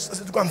out devils. I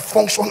said to go and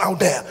function out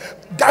there.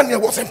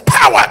 Daniel was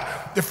empowered,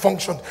 they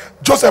functioned.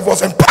 Joseph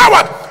was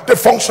empowered, they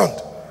functioned.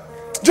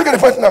 Do you get the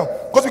point now?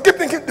 Because you keep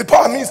thinking the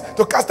power means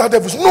to cast out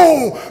devils.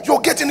 No, you're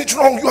getting it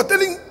wrong. You're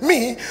telling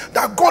me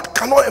that God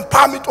cannot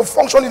empower me to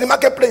function in the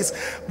marketplace.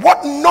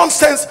 What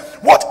nonsense,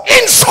 what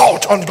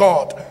insult on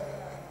God.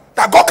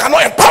 That God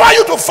cannot empower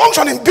you to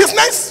function in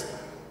business?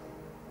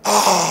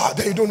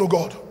 Then you don't know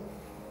God.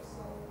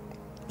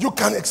 You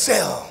can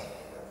excel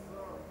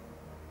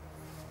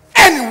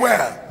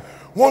anywhere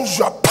once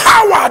you are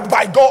powered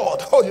by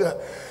God. Oh yeah,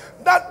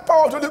 that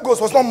power of the Holy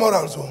Ghost was not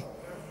moral, so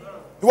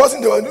it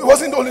wasn't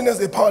the holiness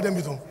they powered them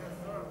with.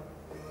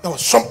 There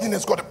was something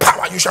that's got the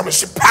power. You shall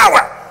receive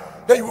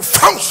power. Then you will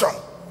function.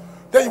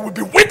 Then you will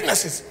be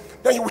witnesses.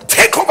 Then you will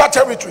take over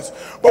territories.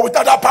 But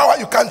without that power,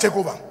 you can't take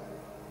over.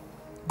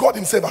 God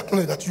himself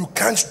acknowledged that you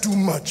can't do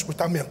much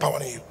without me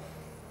empowering you.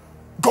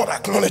 God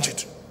acknowledged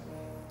it.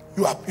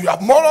 You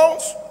have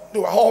morals. They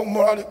were all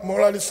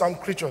morally sound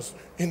creatures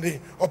in the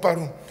upper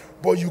room.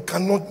 But you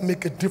cannot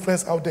make a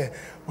difference out there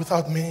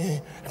without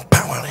me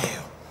empowering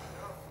you.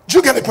 Do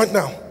you get the point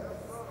now?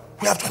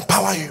 We have to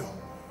empower you.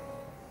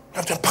 We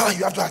have to empower you.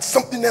 You have to add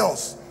something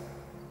else.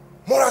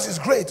 Morals is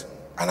great.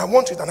 And I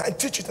want it. And I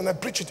teach it. And I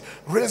preach it.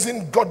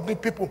 Raising godly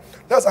people.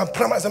 That's our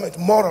primary assignment.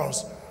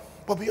 Morals.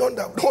 But beyond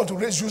that, we want to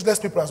raise useless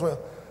people as well.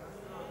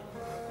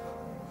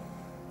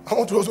 I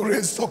want to also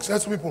raise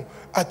successful people.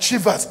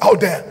 Achievers out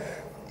there.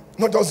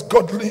 Not just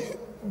godly.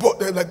 But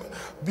like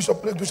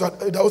Bishop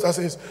Dausa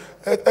says,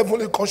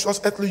 heavenly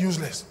conscious, earthly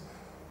useless.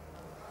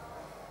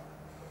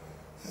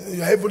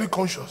 You are heavily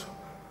conscious.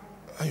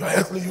 And you are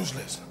earthly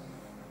useless.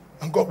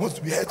 and God wants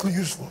to be earthly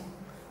useful.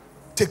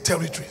 Take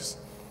territories.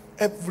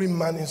 Every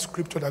man in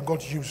scripture that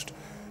God used,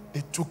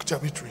 they took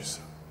territories.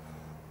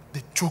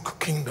 They took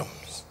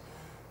kingdoms.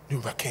 They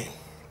overcame.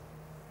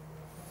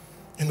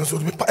 So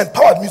to be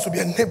empowered means to be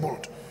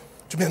enabled,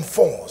 to be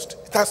enforced.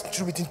 It has to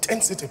do with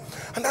intensity.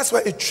 And that's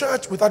why a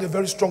church without a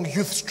very strong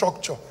youth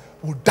structure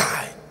will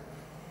die.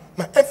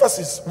 My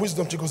emphasis,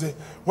 wisdom, she goes,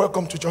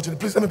 welcome to church.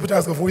 Please let me put your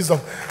hands up for wisdom.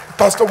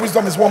 Pastor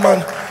Wisdom is one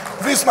man.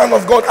 This man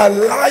of God,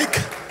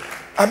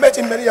 I met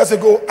him many years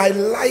ago. I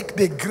like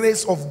the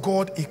grace of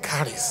God he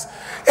carries.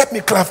 Help me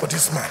clap for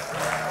this man.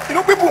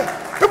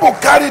 People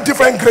carry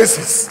different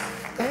graces.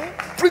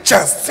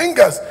 Preachers,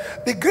 singers,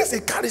 the grace he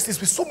carries is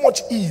with so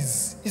much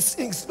ease. He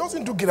sings, he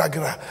doesn't do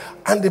gira.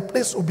 And the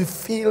place will be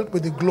filled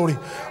with the glory.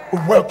 We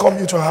welcome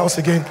you to our house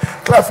again.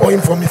 Clap for him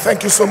for me.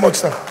 Thank you so much,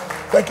 sir.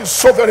 Thank you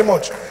so very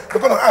much. We're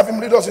going to have him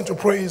lead us into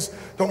praise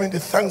during the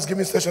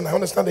Thanksgiving session. I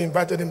understand they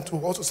invited him to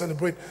also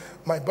celebrate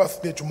my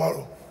birthday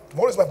tomorrow.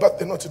 Tomorrow is my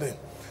birthday, not today.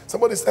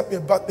 Somebody sent me a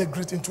birthday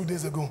greeting 2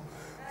 days ago.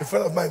 A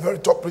friend of mine, very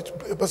top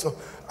person.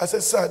 I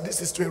said, sir,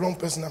 this is to a wrong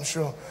person, I'm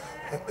sure.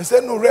 He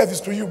said, no, Rev, it's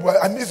to you, but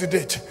I missed the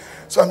date.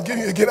 So I'm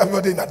giving you again happy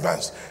birthday in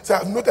advance. So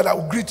I've noted I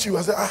will greet you.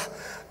 I said,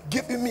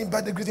 giving me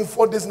birthday greeting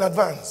 4 days in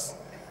advance.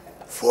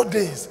 4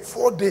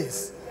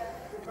 days.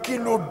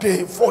 Kilo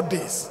day, 4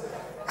 days.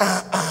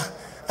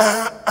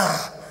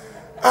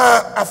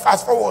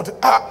 Fast forward.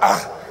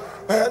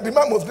 The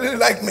man must really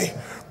like me.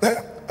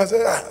 I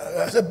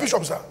said,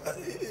 Bishop, sir,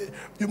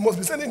 you must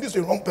be sending this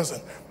to the wrong person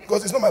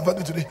because it's not my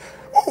birthday today.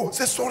 Oh,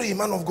 say sorry,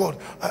 man of God.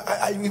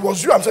 It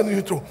was you I'm sending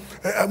it to.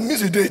 I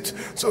missed the date.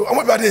 So I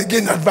went back there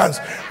again in advance.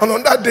 And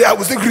on that day, I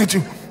will still greet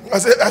you. I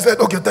said,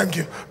 okay, thank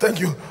you.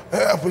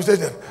 I appreciate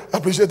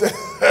it.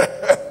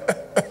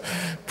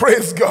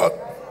 Praise God.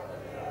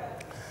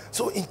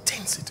 So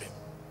intensity.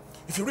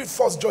 If you read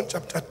 1 John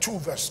chapter 2,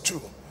 verse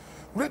 2,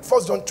 read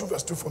 1 John 2,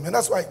 verse 2 for me. And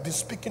that's why I've been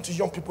speaking to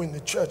young people in the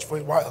church for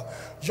a while.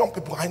 Young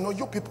people, I know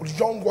you people,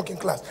 young working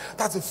class.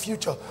 That's the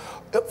future.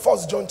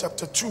 1 John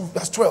chapter 2,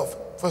 verse 12.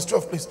 Verse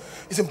 12, please.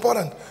 It's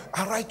important.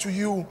 I write to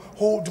you,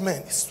 old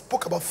men. He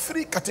spoke about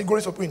 3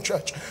 categories of people in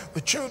church.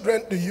 The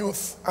children, the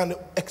youth, and the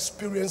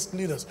experienced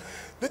leaders.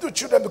 Little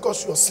children,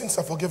 because your sins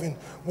are forgiven.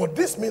 What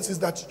this means is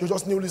that you're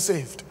just newly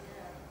saved.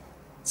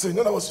 So in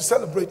other words, you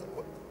celebrate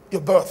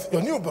your birth,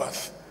 your new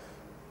birth.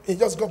 He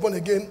just got born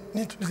again.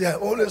 They are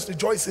always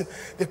rejoicing.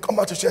 They come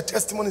out to share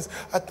testimonies.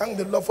 I thank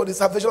the Lord for the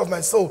salvation of my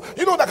soul.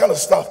 You know that kind of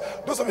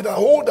stuff. Those of you that are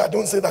older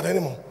don't say that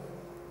anymore.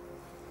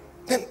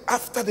 Then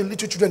after the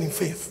little children in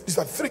faith, these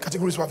are 3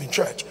 categories we have in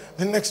church.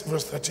 The next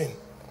verse 13.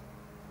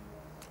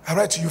 I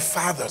write to you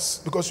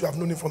fathers because you have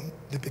known him from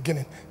the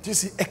beginning. Do you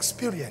see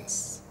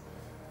experience?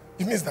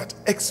 It means that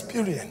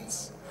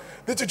experience.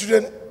 Little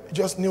children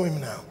just knew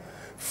him now.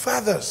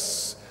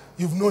 Fathers,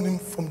 you've known him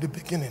from the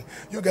beginning.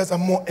 You guys are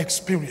more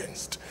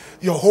experienced.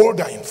 You're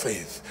older in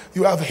faith.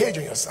 You have age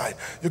on your side.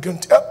 You can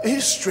tell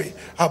history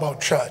about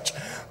church.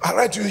 I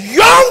write to you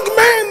young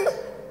men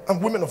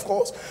and women, of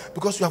course,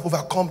 because you have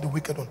overcome the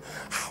wicked one.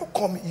 How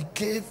come he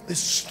gave the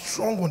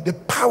strong one the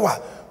power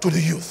to the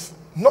youth?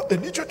 Not the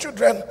little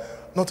children,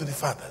 not to the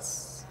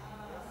fathers.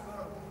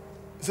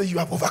 He said, you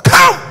have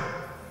overcome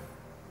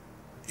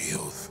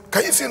youth.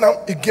 Can you see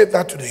now? He gave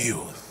that to the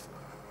youth.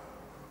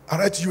 I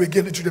write to you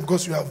again, little children,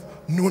 because you have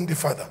known the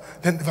Father.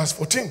 Then verse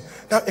 14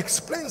 now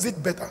explains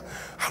it better.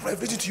 I've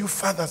written to you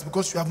fathers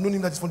because you have known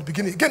him that is from the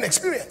beginning. Again,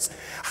 experience.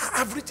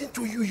 I've written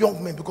to you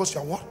young men because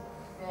you are what?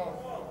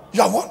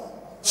 You are what?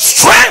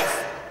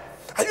 Strength.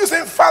 Are you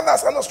saying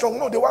fathers are not strong?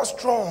 No, they were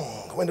strong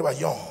when they were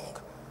young.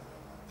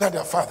 Now they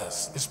are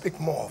fathers. They speak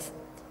more of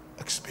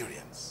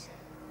experience.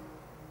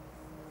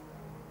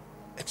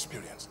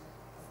 Experience.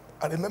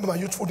 I remember my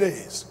youthful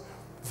days.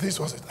 This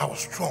was it. I was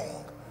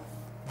strong.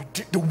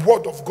 The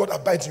word of God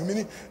abides in you,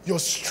 meaning your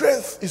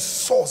strength is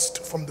sourced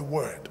from the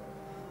word.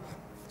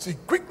 So he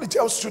quickly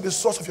tells you the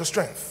source of your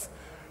strength.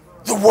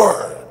 The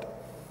word.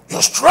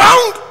 You're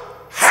strong.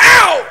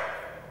 How?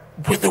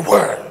 With the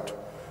word.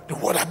 The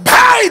word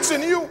abides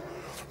in you.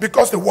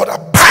 Because the word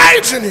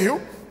abides in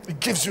you, it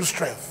gives you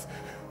strength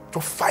to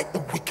fight the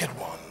wicked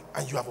one.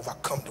 And you have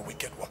overcome the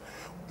wicked one.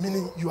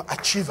 Meaning you are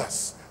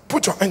achievers.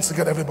 Put your hands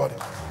together, everybody.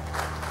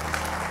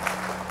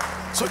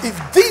 So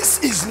if this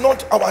is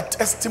not our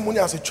testimony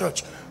as a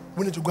church,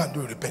 we need to go and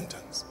do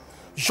repentance.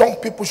 Young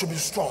people should be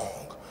strong.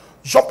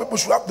 Young people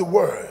should have the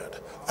word.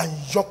 And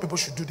young people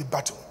should do the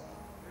battle.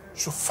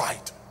 Should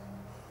fight.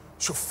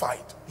 Should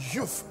fight.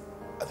 Youth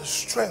are the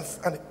strength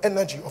and the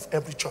energy of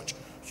every church.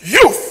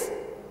 Youth.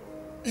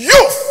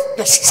 Youth.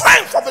 The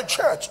strength of the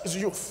church is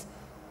youth.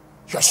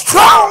 You're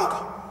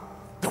strong.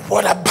 The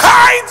word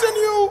abides in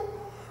you.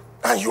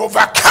 And you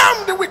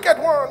overcome the wicked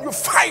one. You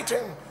fight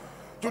him.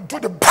 You do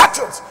the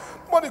battles.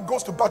 Nobody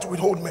goes to battle with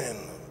old men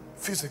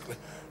physically.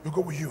 You go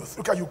with youth.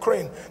 Look at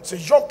Ukraine. Say,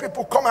 young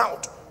people, come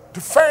out.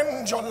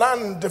 Defend your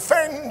land.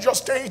 Defend your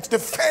state.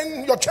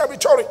 Defend your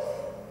territory.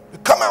 You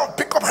come out,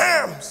 pick up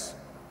arms.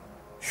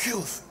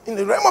 Youth. In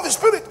the realm of the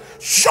spirit,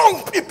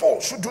 young people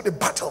should do the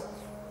battle.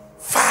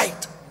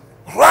 Fight.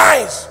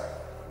 Rise.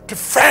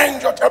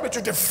 defend your territory,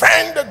 to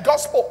defend the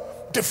gospel,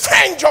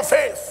 defend your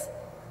faith.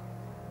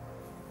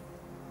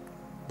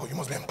 But you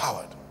must be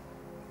empowered.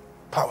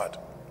 Powered.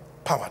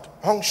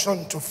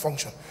 Unction to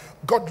function.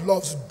 God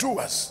loves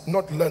doers,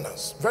 not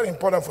learners. Very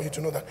important for you to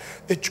know that.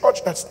 A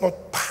church that's not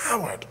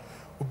powered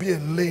will be a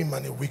lame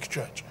and a weak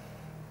church.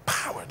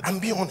 Powered.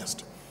 And be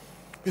honest.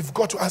 We've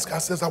got to ask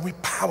ourselves, are we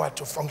powered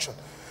to function?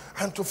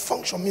 And to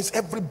function means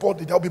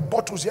everybody. There'll be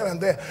bottles here and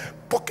there,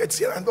 pockets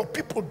here and there,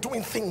 people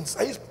doing things.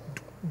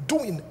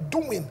 Doing,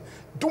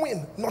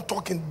 not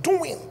talking,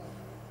 doing.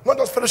 Not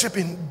just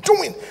fellowshipping,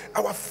 doing.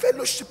 Our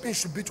fellowshipping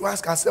should be to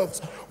ask ourselves,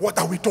 what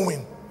are we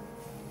doing?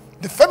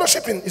 The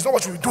fellowshipping is not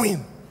what we're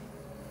doing.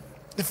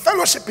 The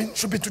fellowshipping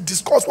should be to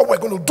discuss what we're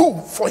going to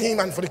do for him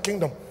and for the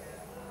kingdom.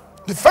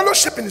 The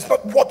fellowshipping is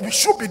not what we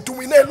should be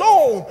doing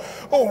alone.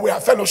 Oh, we are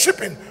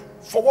fellowshipping.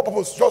 For what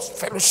purpose? Just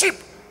fellowship.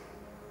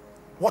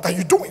 What are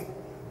you doing?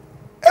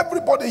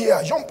 Everybody here,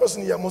 young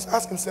person here, must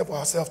ask himself or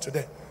herself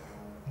today,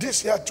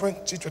 this year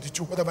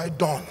 2022, what have I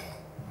done?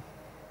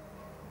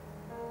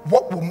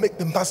 What will make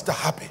the master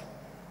happy?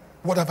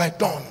 What have I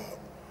done?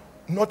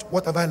 Not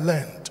what have I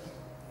learned.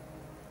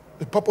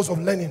 The purpose of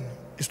learning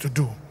is to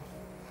do.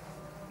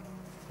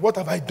 What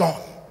have I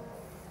done?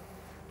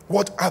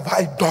 What have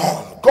I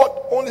done? God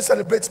only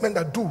celebrates men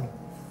that do.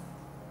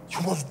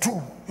 You must do.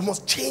 You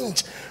must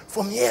change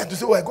from here to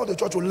say, oh, I go to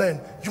church to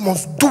learn. You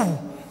must do.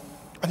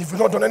 And if you've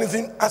not done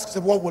anything, ask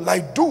yourself, what will I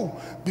do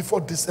before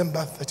December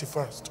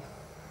 31st? It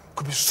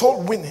could be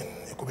soul winning.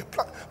 It could be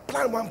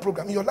plan one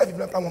program. In your life, if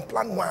you have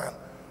plan one.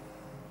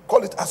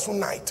 Call it Asu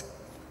Night.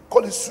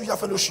 Call it Suya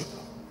Fellowship.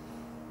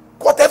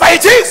 Whatever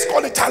it is,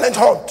 call it Talent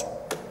Hunt.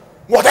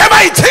 Whatever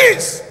it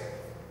is,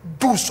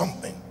 do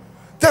something.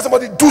 Tell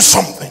somebody, do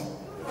something.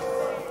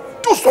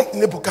 Do something,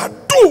 Nebuchadnezzar.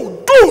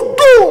 Do.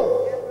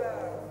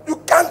 You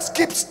can't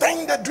keep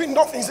staying there doing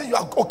nothing and say you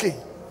are okay.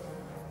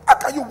 How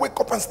can you wake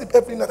up and sleep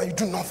every night and you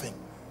do nothing?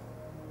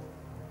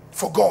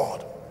 For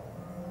God,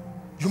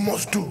 you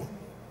must do.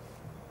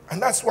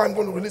 And that's why I'm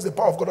going to release the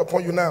power of God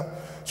upon you now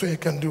so you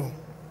can do.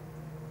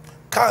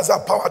 Cars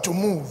have power to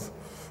move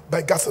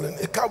by gasoline.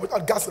 A car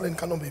without gasoline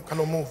cannot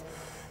move.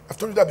 I've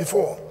told you that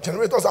before.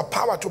 Generators have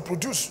power to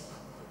produce.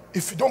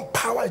 If you don't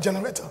power a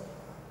generator,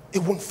 it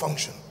won't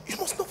function. You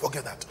must not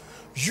forget that.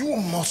 You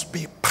must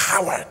be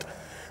powered.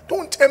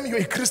 Don't tell me you're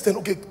a Christian,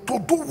 okay, to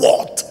do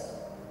what?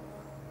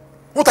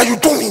 What are you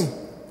doing?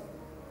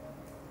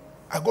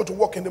 I go to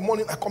work in the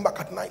morning, I come back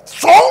at night.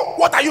 So,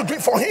 what are you doing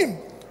for him?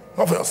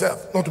 Not for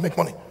yourself, not to make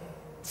money.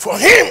 For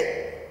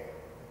him.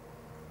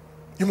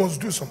 You must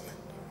do something.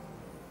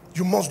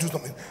 You must do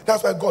something.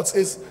 That's why God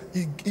says,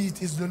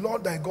 it is the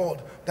Lord thy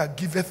God that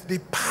giveth the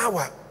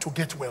power to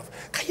get wealth.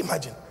 Can you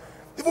imagine?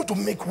 Even to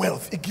make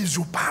wealth, it gives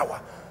you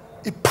power.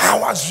 It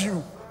powers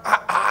you.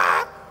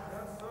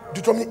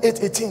 Deuteronomy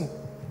 8:18.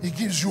 It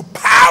gives you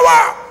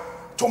power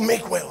to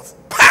make wealth.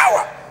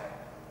 Power.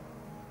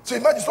 So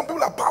imagine some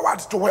people are powered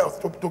to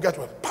wealth, to get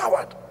wealth.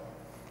 Powered.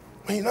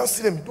 When you now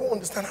see them, you don't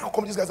understand how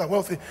come these guys are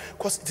wealthy.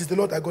 Because it is the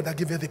Lord thy God that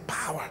giveth the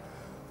power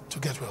to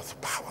get wealth.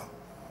 Power.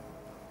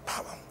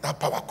 That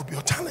power could be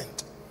your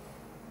talent.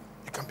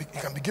 You can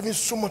be given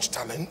so much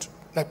talent,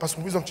 like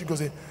Pastor Wisdom Chico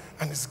said,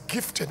 and it's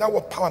gifted. That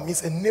word power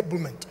means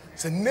enablement.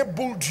 It's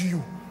enabled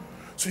you.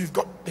 So you've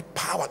got the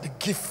power, the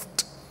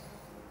gift,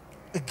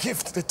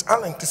 the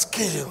talent, the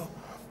skill.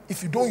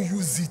 If you don't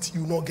use it,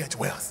 you will not get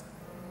wealth.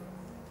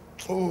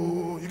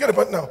 Oh, you get the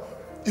point now?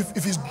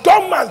 If it's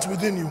dormant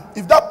within you,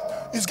 if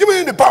that is giving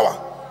you the power,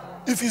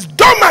 if it's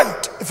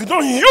dormant, if you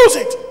don't use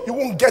it, you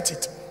won't get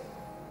it.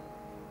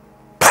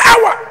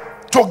 Power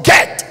to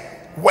get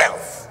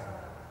wealth.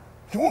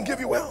 He won't give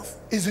you wealth.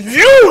 It's the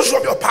use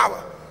of your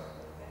power.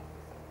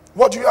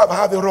 What do you have? I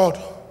have a rod.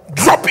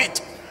 Drop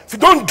it. If you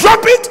don't drop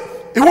it,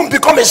 it won't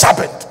become a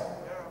serpent.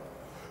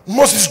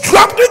 Moses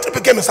dropped it, it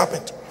became a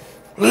serpent.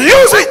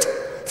 Use it.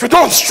 If you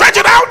don't stretch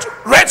it out,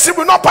 Red Sea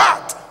will not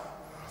part.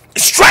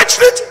 You stretched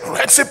it,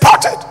 Red Sea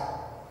parted.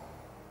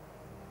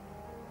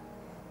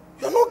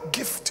 You're not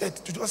gifted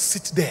to just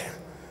sit there.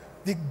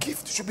 The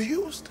gift should be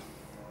used.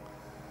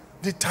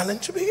 The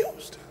talent should be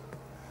used.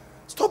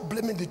 Stop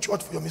blaming the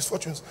church for your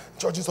misfortunes.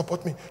 Church didn't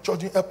support me. Church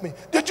didn't help me.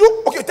 Did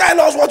you? Okay, tell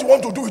us what you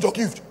want to do with your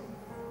gift.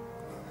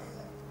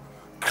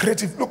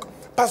 Creative. Look,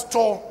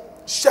 Pastor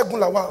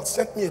Shegun Lawal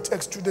sent me a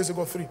text 2 days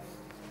ago, 3.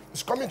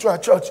 He's coming to our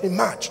church in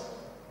March.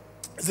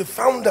 He's the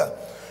founder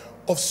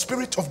of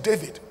Spirit of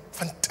David.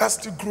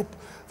 Fantastic group.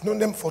 I've known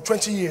them for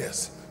 20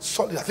 years.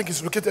 Solid. I think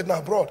he's located now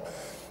abroad.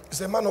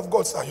 He's a man of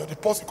God, sir. You're the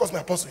apostle. He calls me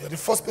apostle. You're the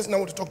first person I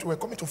want to talk to. We're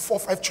coming to 4 or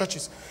 5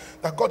 churches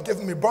that God gave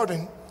me a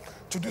burden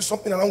to do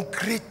something around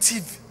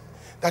creative.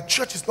 That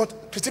church is not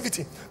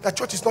creativity. That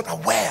church is not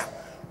aware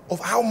of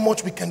how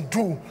much we can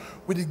do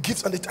with the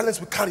gifts and the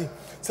talents we carry.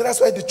 So that's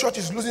why the church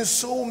is losing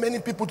so many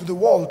people to the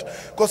world.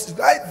 Because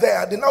right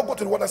there, they now go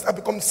to the world and start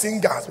become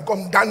singers,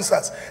 become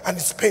dancers, and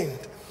it's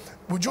pained.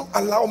 Would you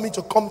allow me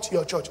to come to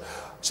your church?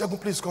 Shegun,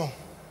 please come.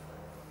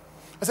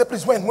 I said,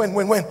 please, when?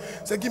 I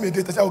said, give me a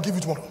date. I said, I'll give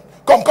you tomorrow.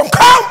 Come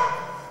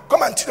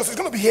and teach us. It's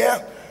going to be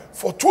here.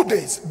 for 2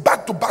 days,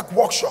 back-to-back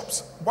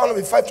workshops. One of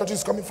the 5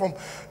 churches coming from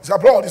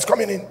abroad is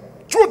coming in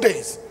 2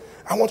 days.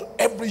 I want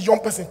every young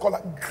person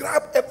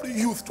grab every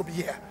youth to be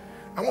here.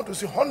 I want to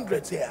see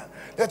hundreds here.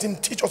 Let him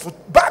teach us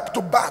back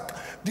to back.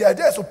 The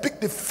idea is to pick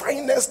the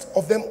finest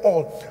of them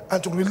all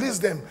and to release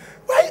them.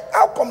 Why?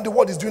 How come the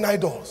world is doing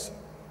idols?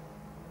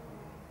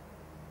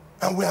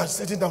 And we are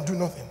sitting down doing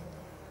nothing.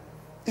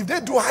 If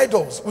they do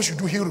idols, we should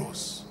do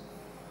heroes.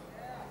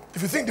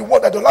 If you think the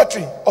word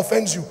idolatry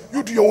offends you,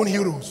 you do your own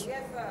heroes.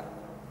 Yes, sir.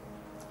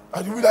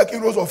 And you be like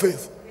heroes of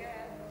faith. Yeah.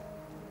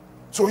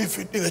 So if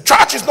the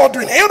church is not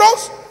doing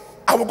heroes,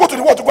 I will go to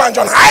the world to go and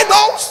join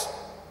idols.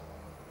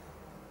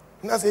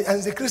 And I say, and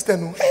he's a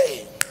Christian.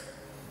 Hey,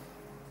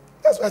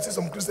 that's why I see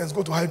some Christians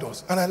go to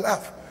idols, and I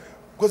laugh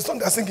because the song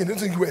they're singing, they don't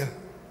sing well.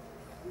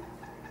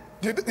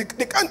 They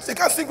can't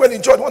sing well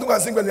in church. They want to go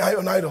and sing well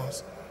on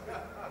idols.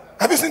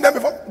 Have you seen them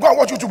before? Go and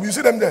watch YouTube. You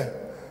see them there.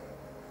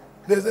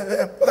 They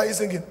say, what are you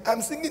singing?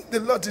 I'm singing the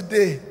Lord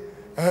today.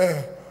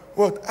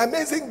 What?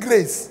 Amazing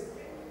Grace.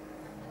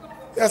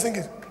 They are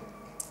singing.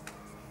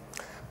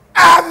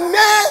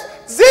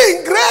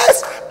 Amazing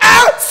Grace.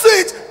 How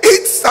sweet.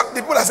 It's the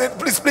people are saying,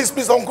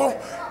 please, uncle.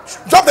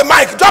 Drop the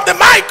mic. Drop the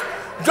mic.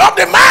 Drop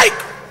the mic.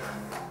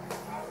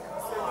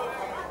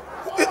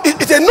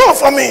 It's a no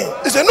for me.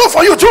 It's a no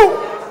for you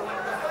too.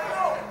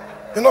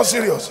 You're not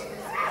serious.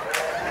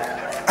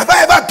 Have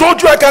I ever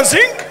told you I can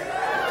sing?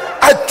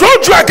 I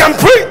told you I can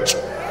preach.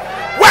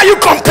 Why are you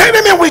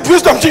comparing me with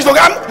wisdom? Jesus,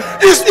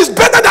 it's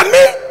better than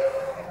me.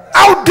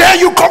 How dare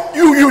you come?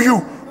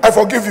 You. I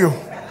forgive you.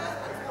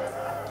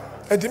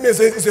 And the man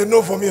says it's a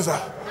no for me, sir.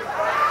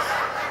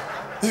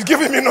 He's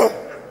giving me no.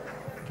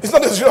 He's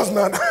not a serious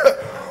man.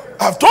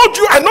 I've told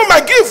you I know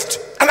my gift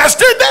and I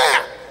stay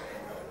there.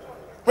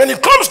 When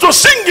it comes to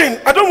singing,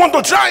 I don't want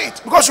to try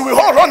it because you will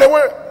all run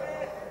away.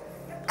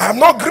 I have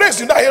no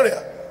grace in that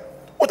area.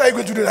 What are you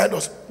going to do in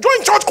idols?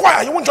 Join church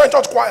choir. You won't join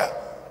church choir.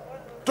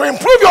 To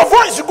improve your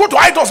voice, you go to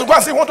idols to go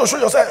and say you want to show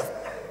yourself.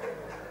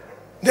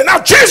 They now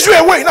chase you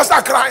away. You now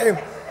start crying.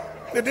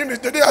 They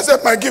didn't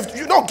accept my gift.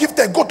 You're not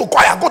gifted. Go to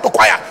choir. Go to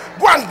choir.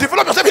 Go and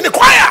develop yourself in the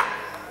choir.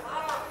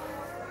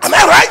 Am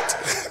I right?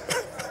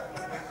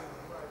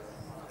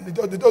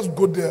 They just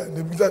go there.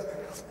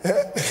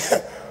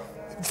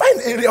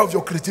 Find area of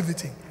your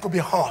creativity. It could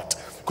be art.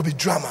 It could be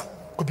drama.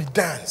 Could be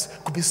dance,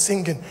 could be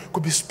singing,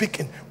 could be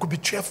speaking, could be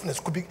cheerfulness,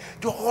 could be,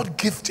 you're all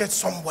gifted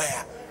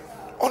somewhere.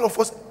 All of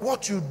us,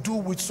 what you do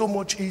with so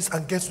much ease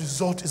and gets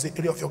result is the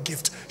area of your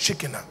gift.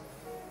 Shekina.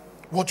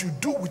 What you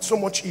do with so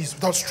much ease,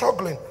 without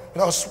struggling,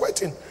 without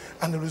sweating,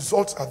 and the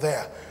results are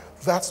there.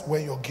 That's where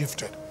you're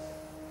gifted.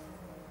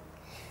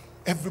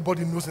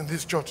 Everybody knows in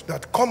this church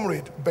that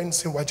Comrade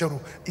Benson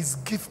Wajeru is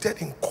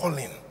gifted in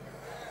calling.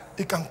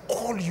 He can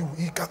call you.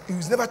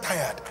 He's never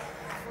tired.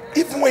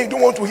 Even when you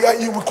don't want to hear,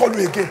 he will call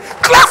you again.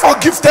 Clap for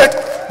gifted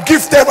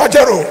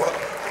Rajero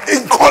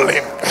in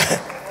calling.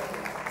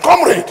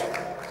 Comrade.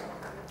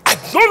 I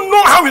don't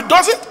know how he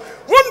does it.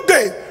 One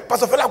day,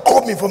 Pastor Fela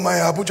called me from my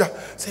Abuja.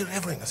 Say,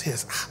 Reverend, I said,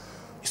 yes.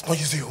 It's not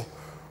easy.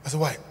 I said,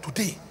 why?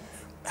 Today,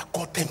 I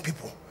called 10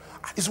 people.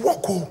 It's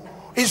work.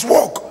 It's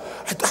work.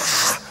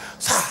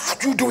 Sir, how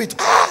do you do it?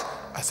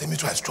 I said, me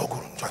too, I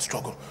struggle.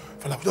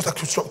 Fela, just like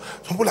to struggle.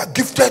 Some people are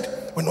gifted,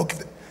 we're not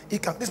gifted.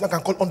 This man can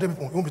call 100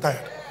 people. He won't be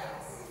tired.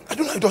 I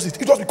don't know how he does it.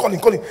 He just be calling.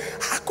 Come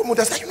on,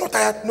 that's like, you're not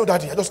tired. No,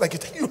 Daddy, I just like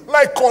it. You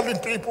like calling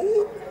people.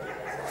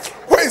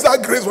 Where is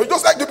that grace? You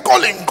just like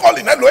calling.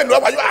 Hello,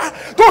 how are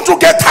you? Don't you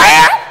get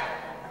tired?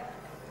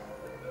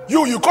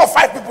 You call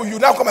 5 people. You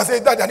now come and say,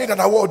 Daddy, I need an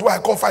award. Why I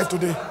call 5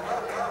 today?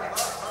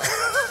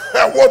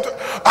 Award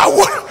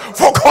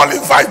for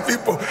calling 5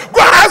 people. Go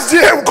ask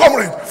GM,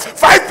 comrade.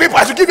 5 people,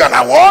 I should give you an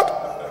award?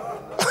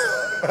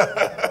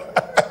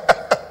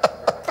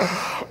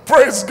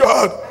 Praise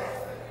God.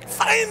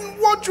 Find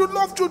what you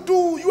love to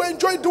do. You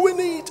enjoy doing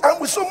it, and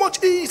with so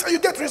much ease, and you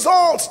get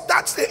results.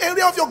 That's the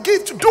area of your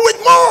gift. Do it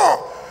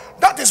more.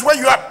 That is where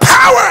you are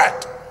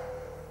powered.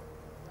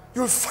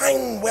 You'll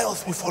find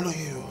wealth will follow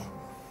you.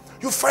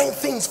 You find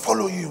things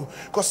follow you,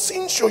 because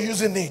since you're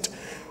using it,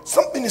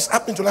 something is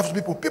happening to life of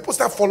people. People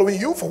start following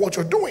you for what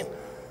you're doing.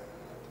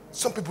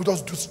 Some people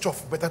just do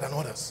stuff better than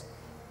others.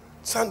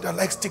 Sandra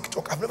likes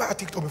TikTok. I've never had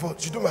TikTok before.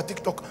 She's doing my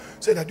TikTok.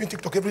 Said I'm doing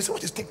TikTok every day.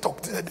 What is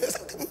TikTok?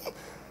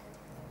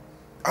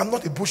 I'm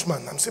not a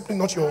bushman. I'm simply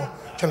not your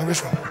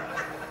generation.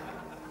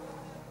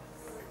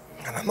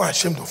 And I'm not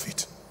ashamed of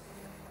it.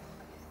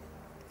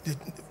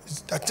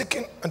 They're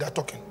taking and they're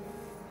talking.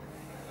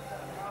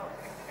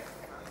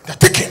 They're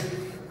taking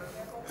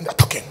and they're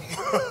talking.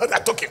 They're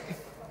talking.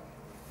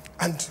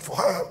 And for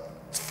her,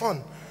 it's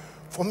fun.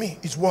 For me,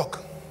 it's work.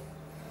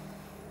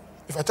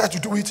 If I try to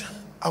do it,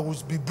 I will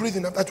be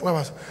breathing after 2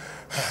 hours.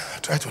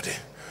 I've tried today.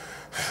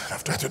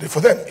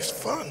 For them, it's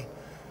fun.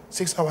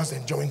 6 hours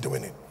enjoying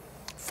doing it.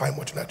 Find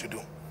what you like to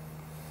do.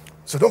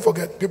 So don't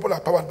forget, people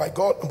are powered by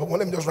God. But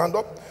let me just round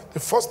up. The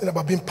first thing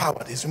about being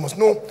powered is you must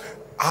know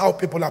how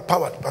people are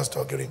powered,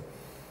 Pastor Gary.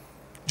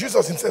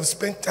 Jesus himself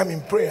spent time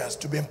in prayers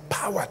to be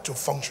empowered to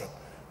function.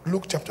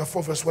 Luke chapter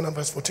 4, verse 1 and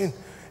verse 14.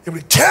 He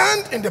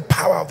returned in the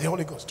power of the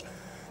Holy Ghost.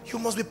 You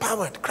must be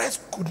powered.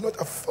 Christ could not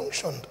have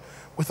functioned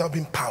without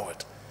being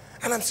powered.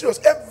 And I'm serious.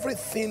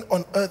 Everything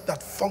on earth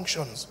that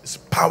functions is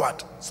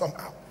powered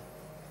somehow.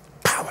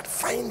 Powered.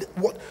 Find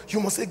what you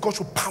must say. God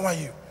should power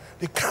you.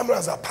 The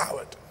cameras are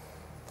powered.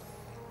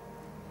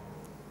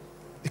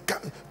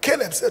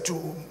 Caleb said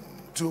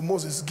to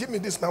Moses, give me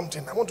this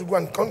mountain. I want to go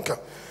and conquer.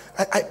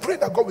 I pray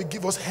that God will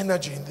give us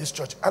energy in this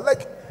church. I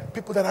like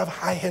people that have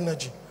high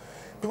energy.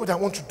 People that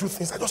want to do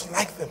things. I just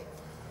like them.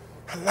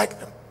 I like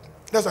them.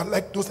 That's why I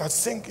like those that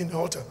sing in the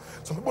altar.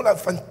 Some people are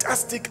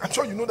fantastic. I'm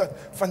sure you know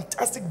that.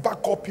 Fantastic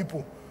backup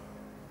people.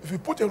 If you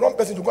put a wrong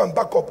person to go and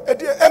back up.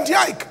 MD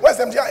Ike. Where's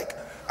MD Ike?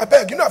 I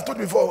beg. You know I've told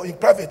you before in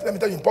private. Let me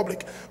tell you in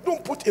public.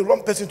 Don't put a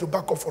wrong person to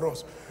back up for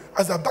us.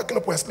 As they're backing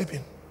up, we're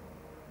sleeping.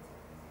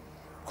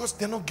 Because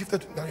they're not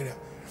gifted in that area.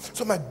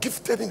 Some are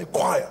gifted in the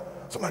choir.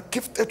 Some are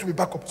gifted to be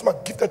backup. Some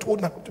are gifted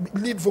to be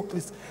lead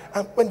vocalists.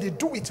 And when they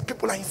do it,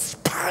 people are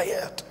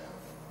inspired.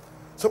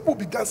 Some people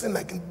be dancing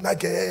like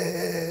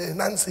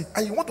Nancy,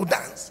 and you want to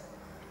dance.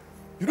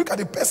 You look at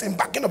the person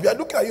backing up, you are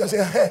looking at you and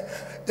saying, hey,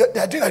 they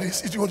are doing like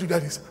this. If you want to do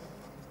this,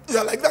 you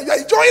are like that. You are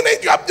enjoying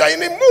it. You are in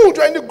the mood.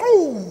 You are in the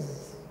groove.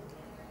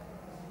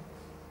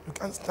 You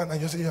can't stand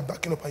and you say you are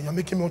backing up and you are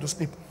making me want to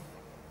sleep.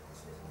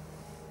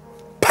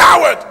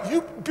 Powered.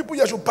 You people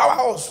here should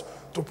power us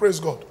to praise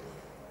God.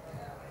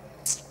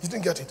 You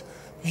didn't get it.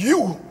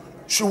 You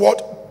should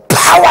what?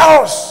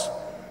 Power us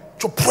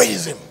to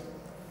praise Him.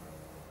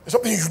 It's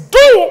something you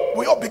do,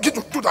 we all begin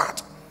to do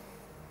that.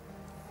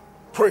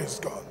 Praise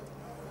God.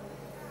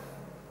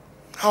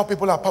 How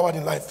people are powered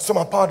in life. Some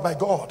are powered by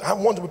God. I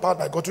want to be powered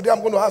by God. Today I'm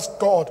going to ask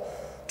God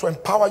to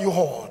empower you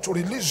all, to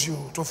release you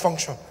to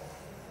function.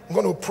 I'm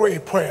going to pray a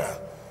prayer.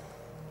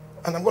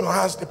 And I'm going to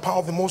ask the power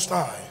of the Most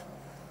High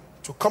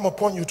to come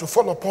upon you, to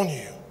fall upon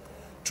you,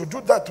 to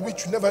do that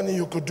which you never knew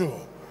you could do,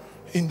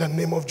 in the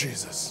name of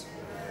Jesus.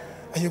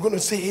 And you're going to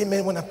say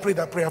amen when I pray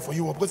that prayer for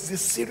you, because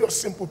it's a serious,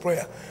 simple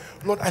prayer.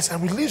 Lord, as I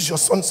release your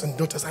sons and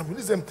daughters, I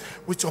release them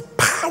with your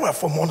power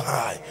from on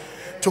high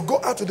to go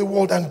out to the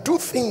world and do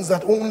things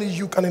that only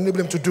you can enable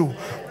them to do,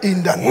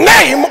 in the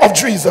name of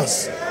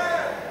Jesus.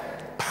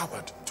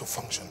 Powered to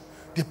function.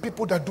 The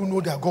people that do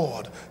know their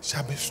God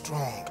shall be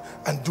strong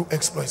and do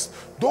exploits.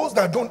 Those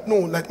that don't know,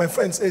 like my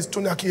friend says,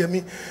 Tony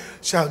Akiyemi,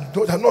 shall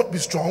not be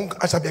strong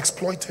and shall be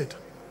exploited.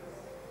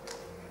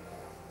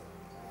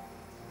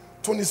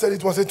 Tony said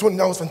it was a Tony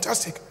that was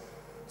fantastic.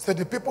 Said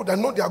the people that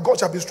know their God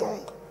shall be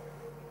strong.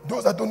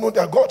 Those that don't know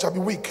their God shall be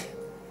weak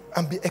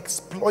and be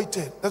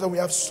exploited. That's why we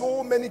have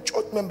so many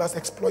church members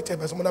exploited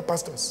by some other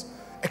pastors.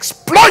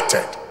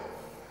 Exploited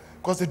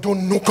because they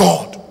don't know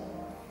God.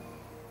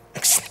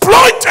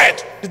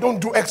 Exploited. They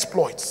don't do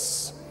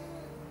exploits.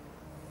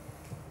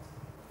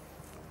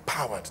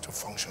 Powered to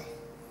function.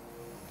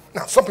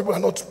 Now, some people are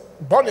not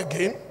born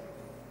again.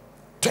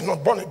 They're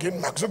not born again.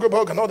 Mark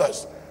Zuckerberg and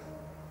others.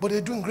 But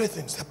they're doing great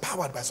things. They're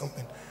powered by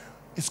something.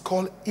 It's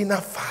called inner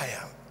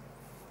fire.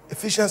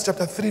 Ephesians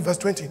chapter 3 verse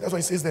 20. That's what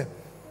it says there.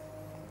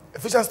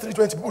 Ephesians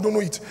 3:20. People don't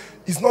know it.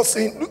 It's not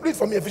saying, look, read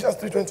for me Ephesians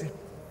 3:20.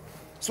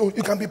 So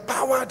you can be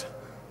powered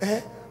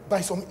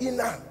by some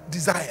inner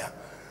desire.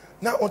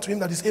 Now unto him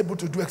that is able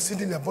to do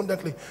exceedingly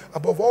abundantly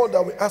above all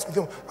that we ask of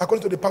him,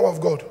 according to the power of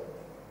God.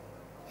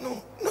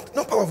 No,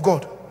 not power of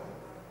God.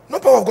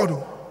 Not power of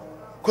God.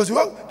 Because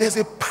there's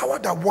a power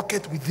that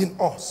worketh within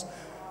us.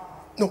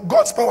 No,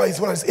 God's power is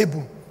one that is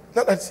able.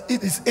 Not that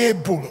it is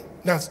able.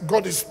 That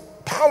God is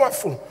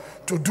powerful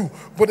to do.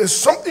 But there's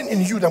something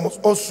in you that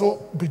must also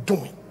be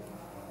doing.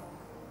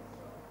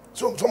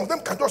 So some of them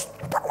can just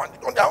power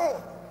it on their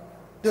own.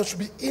 There should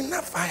be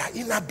inner fire,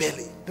 inner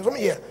belly. There's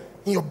something here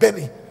in your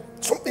belly.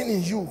 Something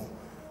in you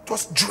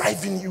just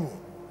driving you.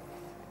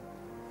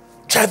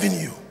 Driving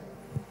you.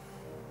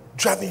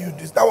 Driving you.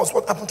 That was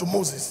what happened to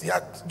Moses. He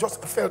had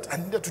just felt I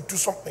needed to do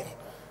something.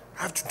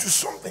 I have to do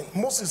something.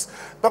 Moses,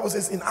 Bible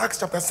says in Acts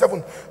chapter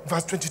 7,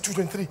 verse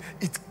 22-23,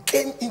 it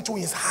came into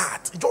his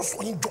heart. He just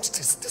saw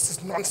injustice. This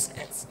is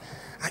nonsense.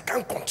 I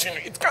can't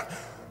continue. It can't.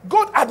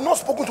 God had not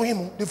spoken to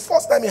him. The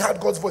first time he heard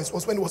God's voice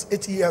was when he was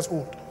 80 years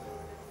old.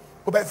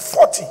 But by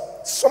 40,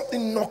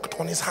 something knocked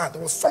on his heart.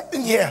 There was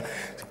something here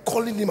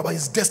calling him about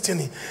his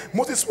destiny.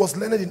 Moses was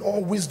learned in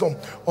all wisdom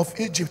of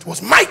Egypt,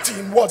 was mighty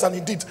in words and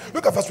in deeds.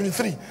 Look at verse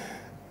 23.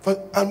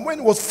 And when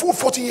he was full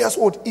 40 years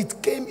old,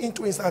 it came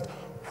into his heart.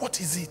 What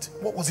is it?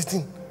 What was it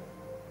in?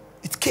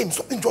 It came.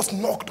 Something just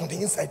knocked on the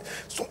inside.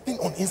 Something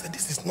on the inside.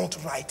 This is not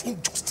right.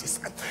 Injustice.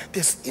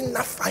 There's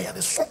inner fire.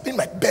 There's something in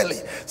my belly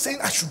saying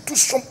I should do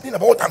something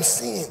about what I'm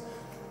seeing.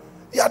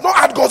 He had not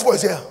heard God's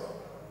voice here.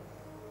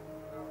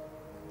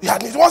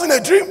 It wasn't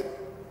a dream.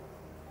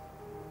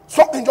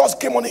 Something just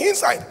came on the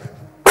inside.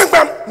 Bang,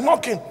 bang,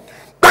 knocking.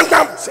 Bang,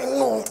 bang, saying,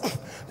 no,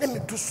 let me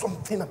do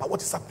something about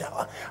what is happening.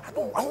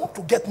 I want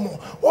to get more.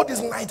 All these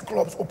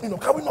nightclubs opening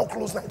up. Can we not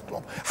close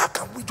nightclub? How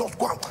can we just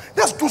go out?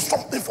 Let's do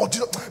something for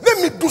Jesus. Let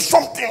me do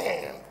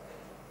something.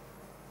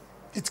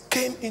 It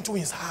came into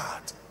his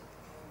heart.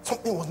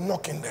 Something was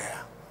knocking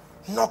there.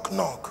 Knock,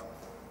 knock.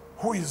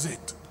 Who is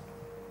it?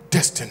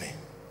 Destiny.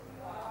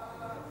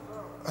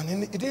 And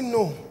he didn't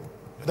know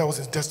that was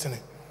his destiny.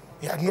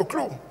 He had no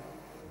clue.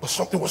 But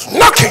something was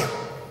knocking.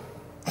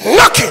 He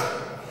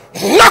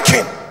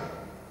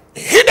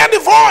heeded the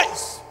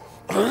voice,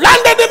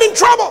 landed him in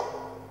trouble,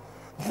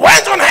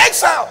 went on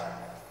exile.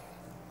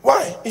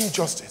 Why?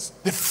 Injustice.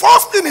 The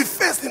first thing he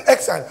faced in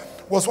exile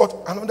was what?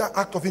 Another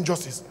act of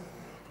injustice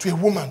to a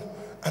woman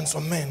and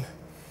some men.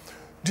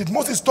 Did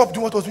Moses stop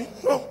doing what was doing?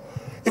 No.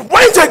 He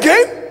went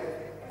again.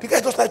 The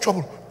guy just like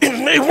trouble. He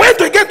went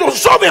again to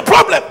solve a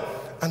problem.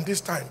 And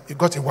this time, he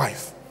got a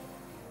wife.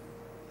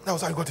 That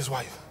was how he got his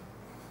wife.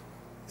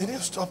 He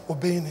didn't stop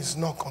obeying his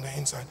knock on the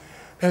inside.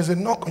 There's a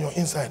knock on your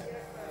inside.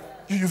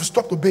 You've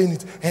stopped obeying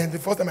it. And the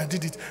first time I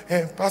did it,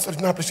 and pastor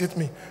did not appreciate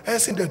me. And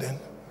sit there then.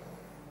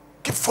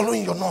 Keep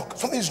following your knock.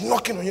 Something is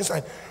knocking on your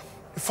inside.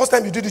 The first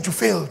time you did it, you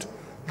failed.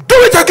 Do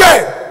it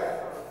again.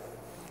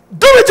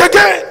 Do it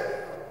again.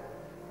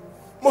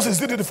 Moses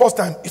did it the first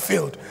time. He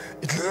failed.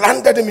 It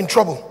landed him in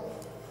trouble.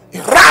 He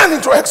ran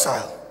into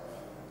exile.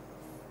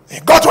 He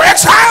got to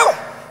exile.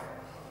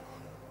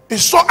 He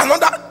saw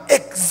another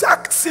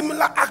exact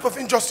similar act of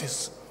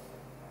injustice.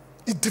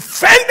 He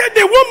defended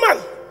the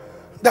woman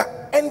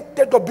that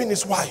ended up being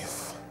his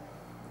wife.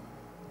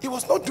 He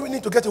was not doing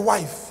it to get a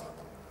wife.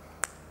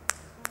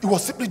 He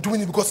was simply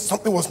doing it because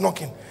something was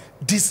knocking.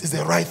 This is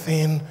the right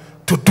thing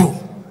to do.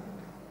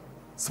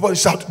 Somebody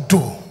shout,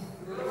 do.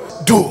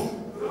 Do.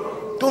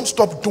 Don't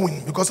stop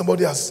doing because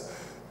somebody has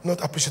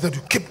not appreciated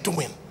you. Keep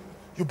doing.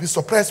 You'll be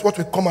surprised what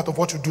will come out of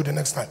what you do the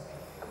next time.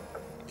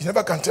 You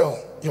never can tell.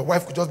 Your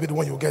wife could just be the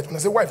one you get. When I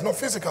say wife, not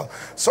physical.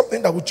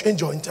 Something that will change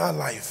your entire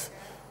life.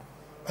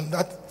 And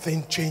that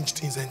thing changed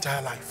his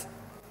entire life.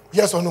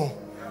 Yes or no?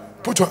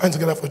 Put your hands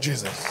together for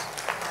Jesus.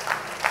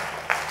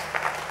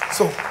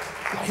 So,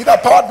 either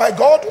powered by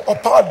God or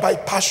powered by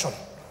passion.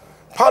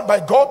 Powered by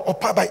God or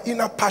powered by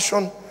inner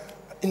passion,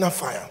 inner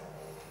fire.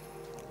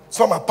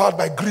 Some are powered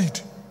by greed,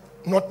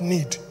 not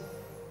need.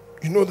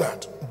 You know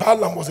that.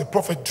 Balaam was a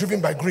prophet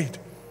driven by greed.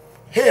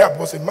 Ahab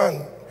was a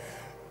man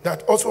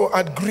that also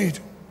had greed,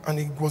 and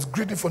he was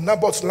greedy for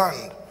Naboth's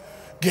land.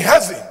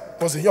 Gehazi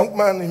was a young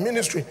man in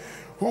ministry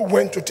who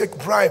went to take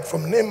bribe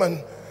from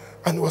Naaman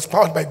and was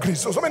powered by greed.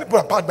 So many people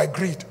are powered by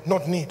greed,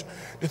 not need.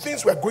 The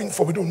things we are going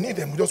for, we don't need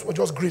them. We're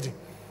just greedy.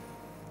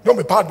 Don't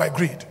be powered by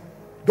greed.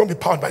 Don't be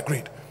powered by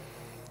greed.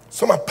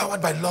 Some are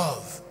powered by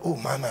love. Oh,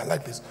 man, I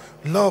like this.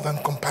 Love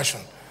and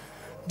compassion.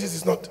 This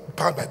is not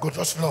powered by God,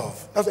 just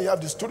love. That's why you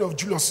have the story of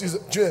Julius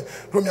Caesar,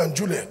 Romeo and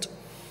Juliet.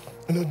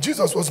 You know,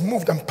 Jesus was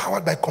moved and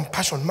powered by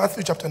compassion.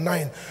 Matthew chapter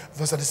 9,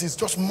 verse 36,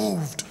 just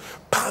moved,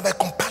 powered by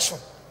compassion.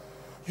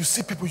 You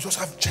see people, you just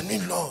have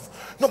genuine love.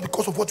 Not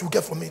because of what you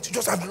get from it. You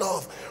just have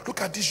love.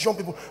 Look at these young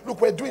people.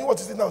 Look, we're doing what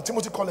is it now?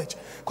 Timothy College.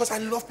 Because I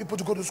love people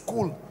to go to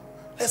school.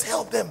 Let's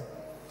help them.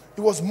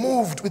 He was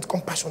moved with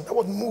compassion. That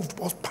was moved,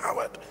 was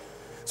powered.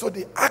 So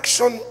the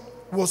action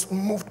was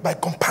moved by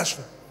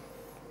compassion.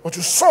 What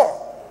you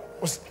saw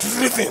was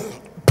driven,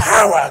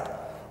 powered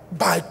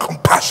by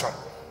compassion.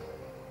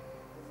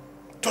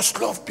 Just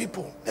love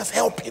people. Let's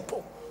help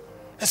people.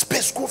 Let's pay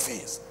school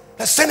fees.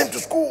 Let's send them to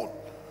school.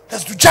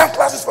 Let's do jam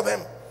classes for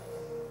them.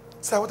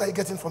 So what are you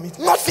getting from it?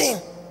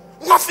 Nothing.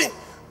 Nothing.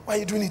 Why are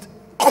you doing it?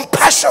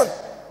 Compassion.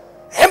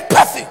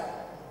 Empathy.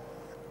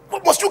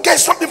 But must you get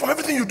something from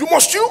everything you do?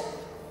 Must you?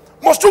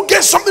 Must you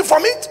get something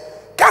from it?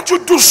 Can't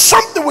you do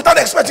something without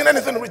expecting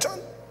anything in return?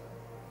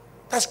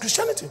 That's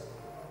Christianity.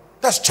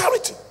 That's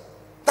charity.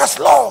 That's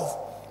love.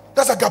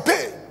 That's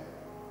agape.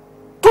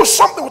 Do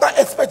something without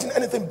expecting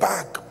anything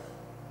back.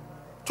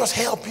 Just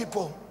help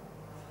people.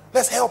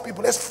 Let's help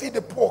people. Let's feed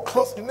the poor,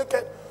 clothe the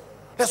naked.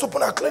 Let's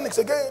open our clinics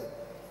again.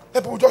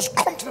 Let people just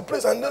come to the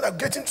place and know that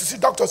getting to see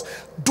doctors.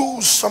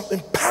 Do something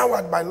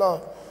powered by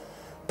love.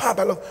 Powered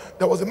by love.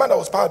 There was a man that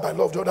was powered by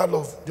love. The other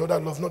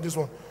love, not this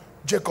one.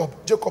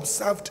 Jacob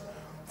served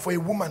for a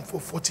woman for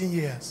 14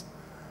 years.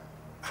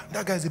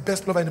 That guy is the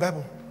best lover in the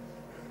Bible.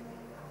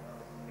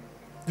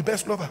 The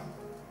best lover.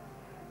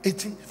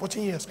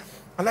 14 years.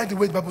 I like the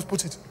way the Bible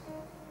puts it.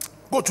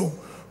 Go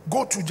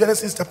to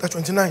Genesis chapter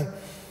 29.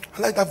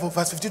 I like that for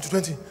verse 15 to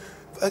 20.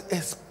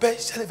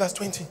 Especially verse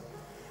 20.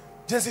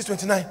 Genesis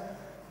 29.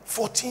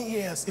 14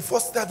 years. He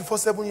first started before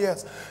 7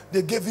 years.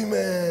 They gave him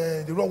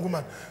the wrong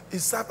woman. He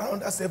served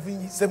around that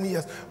 7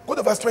 years. Go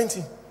to verse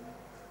 20.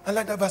 I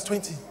like that verse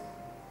 20.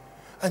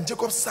 And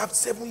Jacob served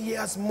 7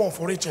 years more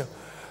for Rachel.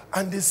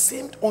 And they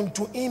seemed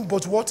unto him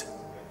but what?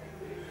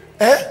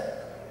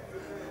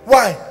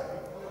 Why?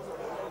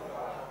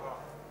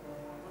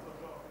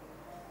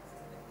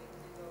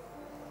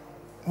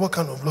 What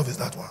kind of love is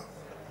that one?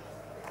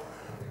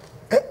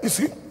 You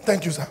see?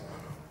 Thank you, sir.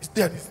 It's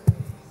there.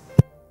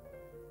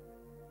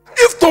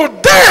 If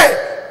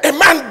today a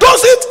man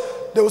does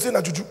it, they will say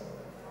na juju.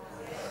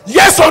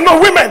 Yes or no,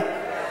 women?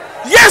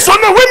 Yes or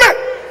no, women?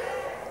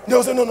 They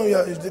will say, no,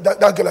 yeah,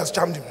 that girl has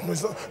charmed him. No,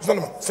 it's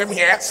not 7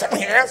 years, 7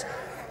 years.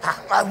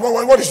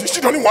 What is she?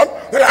 She's the only one.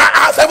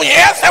 7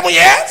 years, 7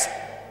 years.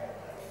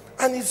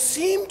 And it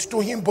seemed to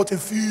him but a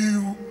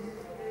few.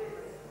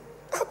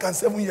 How can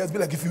 7 years be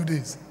like a few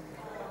days?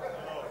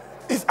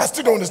 I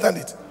still don't understand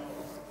it.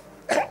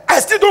 I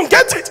still don't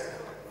get it.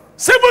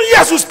 7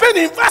 years you spend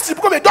in university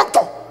to become a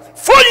doctor.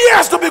 4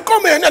 years to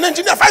become an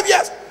engineer, 5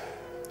 years.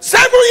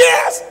 7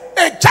 years.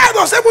 A child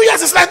of 7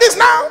 years is like this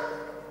now.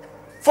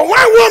 For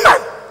one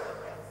woman.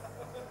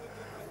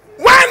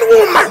 One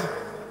woman.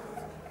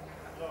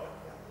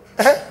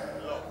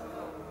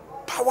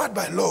 Powered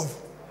by love.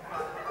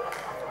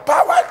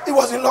 Powered, it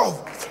was in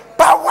love.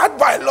 Powered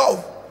by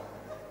love.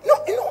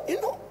 No, you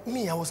know,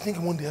 me, I was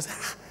thinking one day, I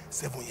said,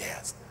 7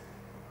 years.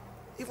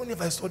 Even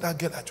if I saw that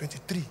girl at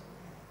 23,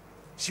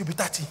 she'll be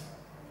 30.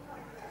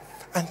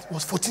 And it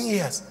was 14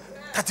 years,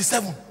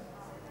 37.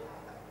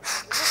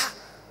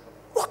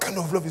 What kind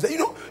of love is that? You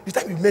know, the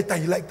time you met her,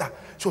 you liked her.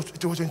 She was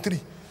 23.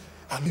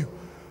 And you.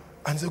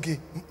 And it's okay,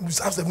 we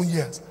have 7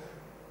 years.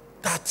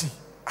 30.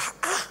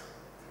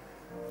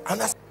 And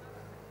that's,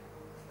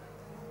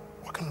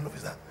 what kind of love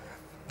is that?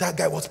 That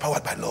guy was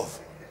powered by love.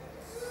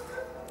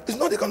 It's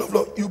not the kind of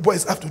love you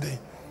boys have today.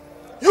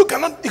 You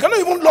cannot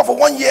even love for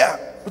 1 year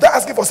without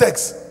asking for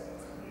sex.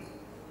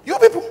 Your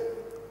people,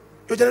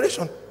 your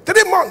generation,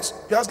 3 months,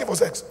 you're asking for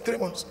sex. 3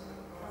 months.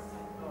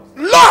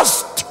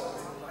 Lust,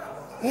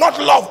 not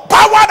love.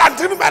 Powered and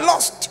driven by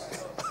lust.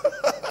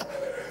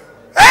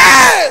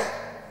 Hey!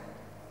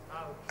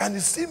 And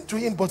it seemed to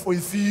him, but for a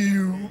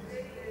few.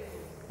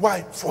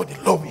 Why? For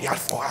the love he had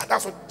for her.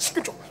 That's what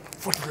scripture.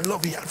 For the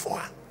love he had for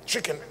her.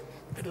 Chicken.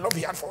 The love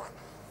he had for her.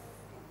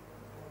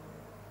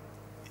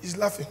 He's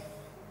laughing.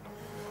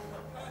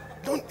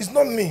 It's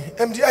not me.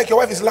 MD Ike, your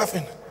wife is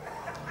laughing.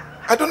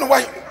 I don't know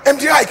why.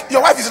 MD Ike,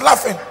 your wife is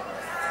laughing.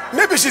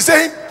 Maybe she's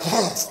saying,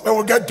 when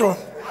we get done,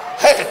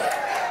 hey,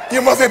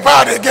 you must be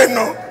bad again,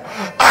 no?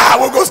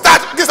 We'll go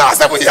start. This is our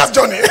 7 years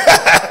journey.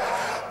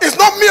 It's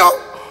not me.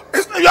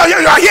 You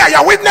are here. You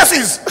are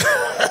witnesses.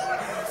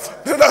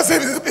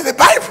 It's the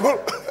Bible.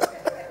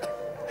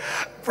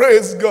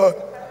 Praise God.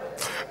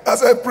 I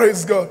said,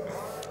 praise God.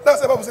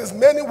 That's the Bible says,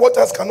 many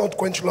waters cannot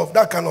quench love.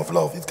 That kind of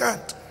love, it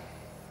can't.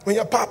 When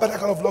you're powered by that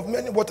kind of love,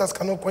 many waters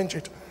cannot quench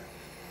it.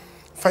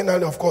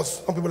 Finally, of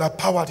course, some people are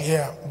powered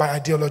here by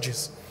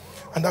ideologies.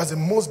 And that's the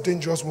most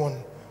dangerous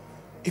one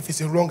if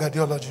it's a wrong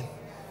ideology.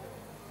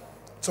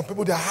 Some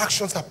people, their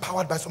actions are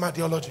powered by some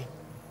ideology.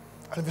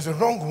 And if it's a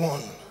wrong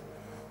one,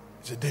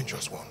 it's a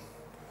dangerous one.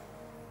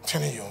 I'm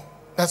telling you.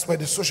 That's why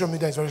the social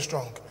media is very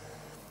strong.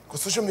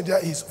 Because social media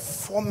is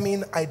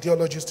forming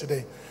ideologies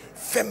today.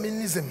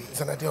 Feminism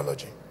is an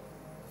ideology.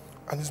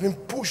 And it's been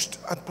pushed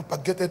and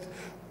propagated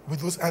with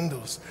those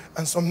handles.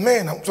 And some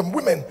men and some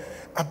women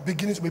are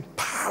beginning to be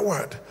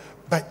powered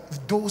by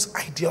those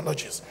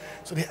ideologies.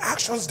 So the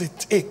actions they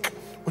take,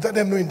 without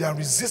them knowing, they are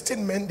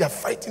resisting men, they are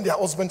fighting their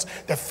husbands,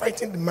 they are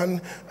fighting the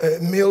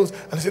males,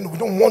 and they say, no, we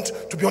don't want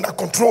to be under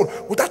control.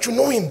 Without you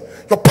knowing,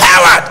 you're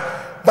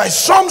powered by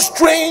some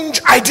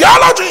strange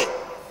ideology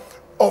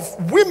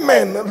of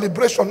women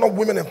liberation, not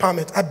women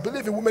empowerment. I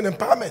believe in women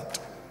empowerment.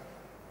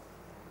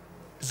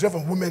 It's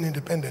different from women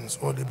independence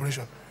or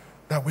liberation.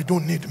 That we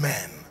don't need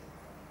men.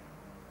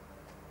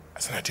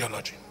 That's an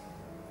ideology.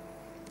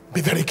 Be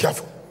very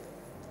careful.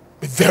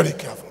 Be very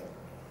careful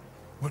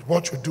with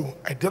what you do.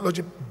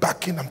 Ideology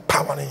backing and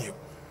powering you.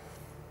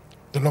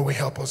 The Lord will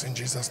help us in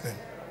Jesus' name.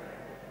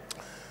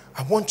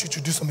 I want you to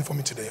do something for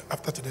me today,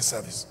 after today's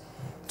service.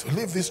 To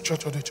leave this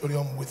church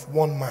auditorium with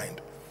one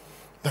mind.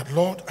 That,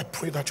 Lord, I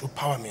pray that you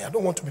power me. I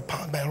don't want to be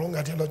powered by wrong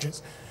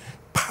ideologies.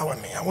 Power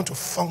me. I want to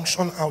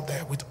function out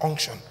there with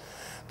unction.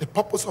 The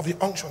purpose of the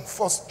unction,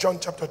 1 John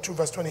chapter 2,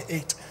 verse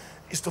 28,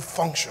 is to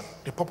function.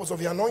 The purpose of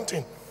the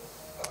anointing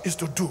is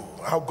to do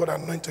how God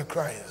anointed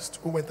Christ,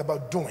 who went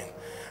about doing.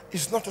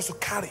 It's not just to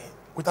carry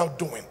without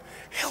doing.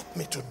 Help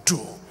me to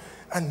do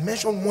and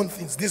mention one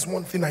thing. This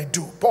one thing I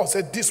do. Paul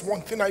said, this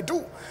one thing I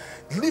do.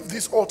 Leave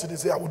this all to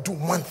this day. I will do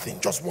one thing,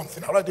 just one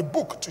thing. I'll write a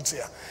book to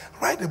say,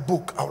 write a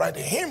book. I'll write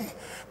a hymn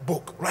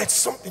book. Write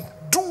something.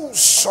 Do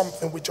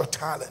something with your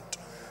talent.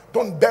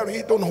 Don't bury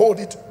it. Don't hold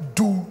it.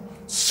 Do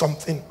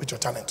something with your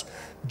talent.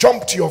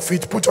 Jump to your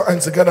feet. Put your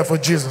hands together for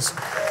Jesus.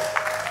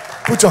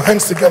 Put your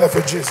hands together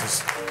for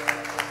Jesus.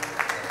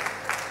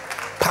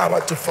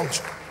 Power to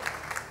function.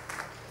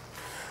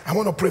 I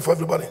want to pray for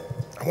everybody.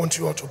 I want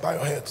you all to bow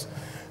your heads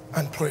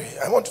and pray.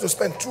 I want you to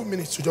spend 2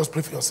 minutes to just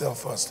pray for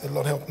yourself first. The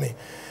Lord help me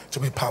to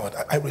be powered.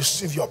 I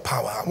receive your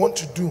power. I want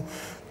to do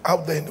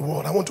out there in the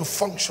world. I want to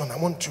function. I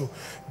want to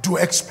do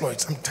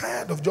exploits. I'm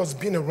tired of just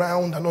being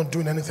around and not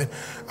doing anything.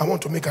 I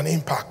want to make an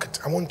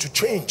impact. I want to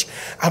change.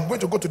 I'm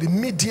going to go to the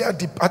media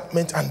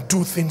department and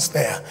do things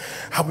there.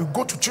 I will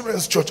go to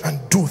children's church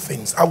and do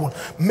things. I will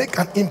make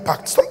an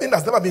impact. Something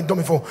that's never been done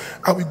before.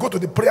 I will go to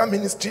the prayer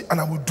ministry and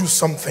I will do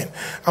something.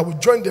 I will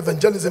join the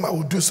evangelism. I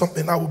will do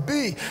something. I will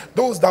be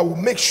those that will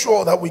make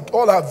sure that we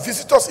all our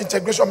visitors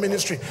integration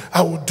ministry.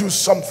 I will do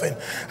something.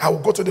 I will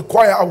go to the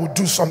choir. I will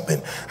do something.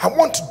 I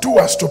want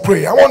doers to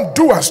pray. I want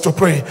doers to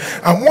pray.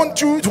 I want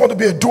you to want to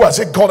be a doer.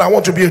 Say, God, I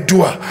want to be a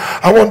doer.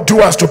 I want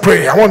doers to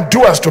pray. I want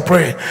doers to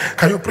pray.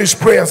 Can you please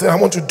pray and say, I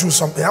want to do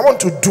something. I want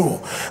to do.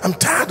 I'm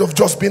tired of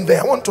just being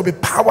there. I want to be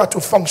power to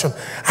function.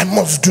 I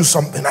must do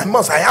something. I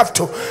have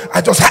to.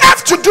 I just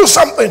have to do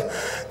something.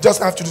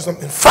 Just have to do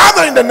something.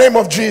 Father, in the name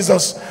of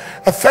Jesus,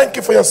 I thank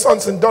you for your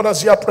sons and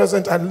daughters here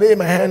present. I lay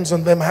my hands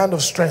on them, hand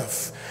of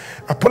strength.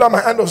 I put out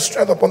my hand of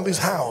strength upon this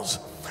house.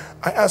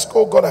 I ask,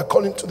 oh God,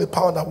 according to the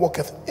power that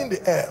worketh in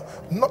the air,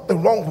 not the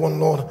wrong one,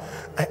 Lord.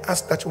 I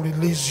ask that you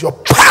release your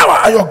power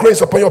and your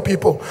grace upon your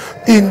people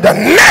in the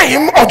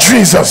name of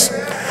Jesus.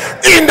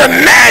 In the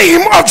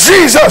name of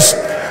Jesus,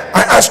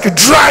 I ask you,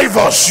 drive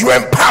us, you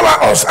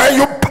empower us, and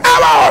you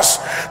power us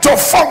to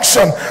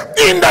function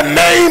in the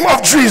name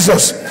of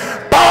Jesus.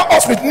 Power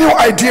us with new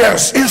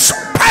ideas,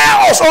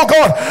 inspire us, oh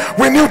God,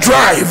 with new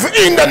drive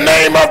in the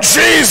name of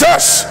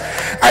Jesus.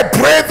 I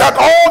pray that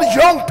all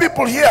young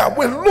people here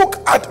will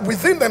look at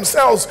within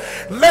themselves.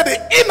 Let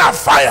the inner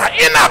fire,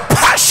 inner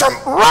passion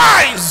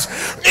rise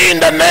in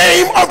the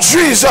name of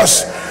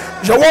Jesus.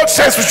 Your word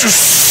says we should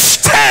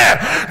stir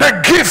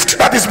the gift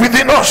that is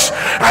within us.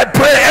 I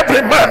pray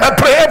every man, I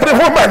pray every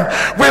woman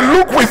will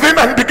look within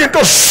and begin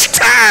to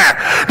stir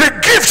the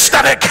gifts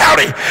that they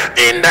carry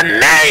in the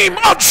name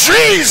of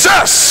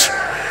Jesus.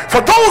 For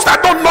those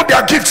that don't know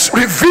their gifts,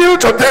 reveal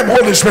to them,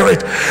 Holy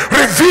Spirit.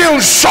 Reveal,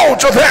 show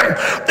to them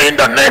in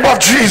the name of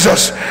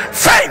Jesus.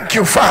 Thank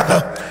you, Father.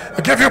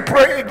 I give you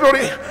praise,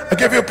 glory. I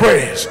give you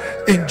praise.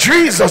 In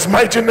Jesus'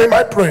 mighty name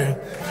I pray.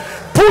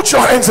 Put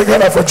your hands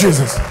together for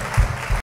Jesus.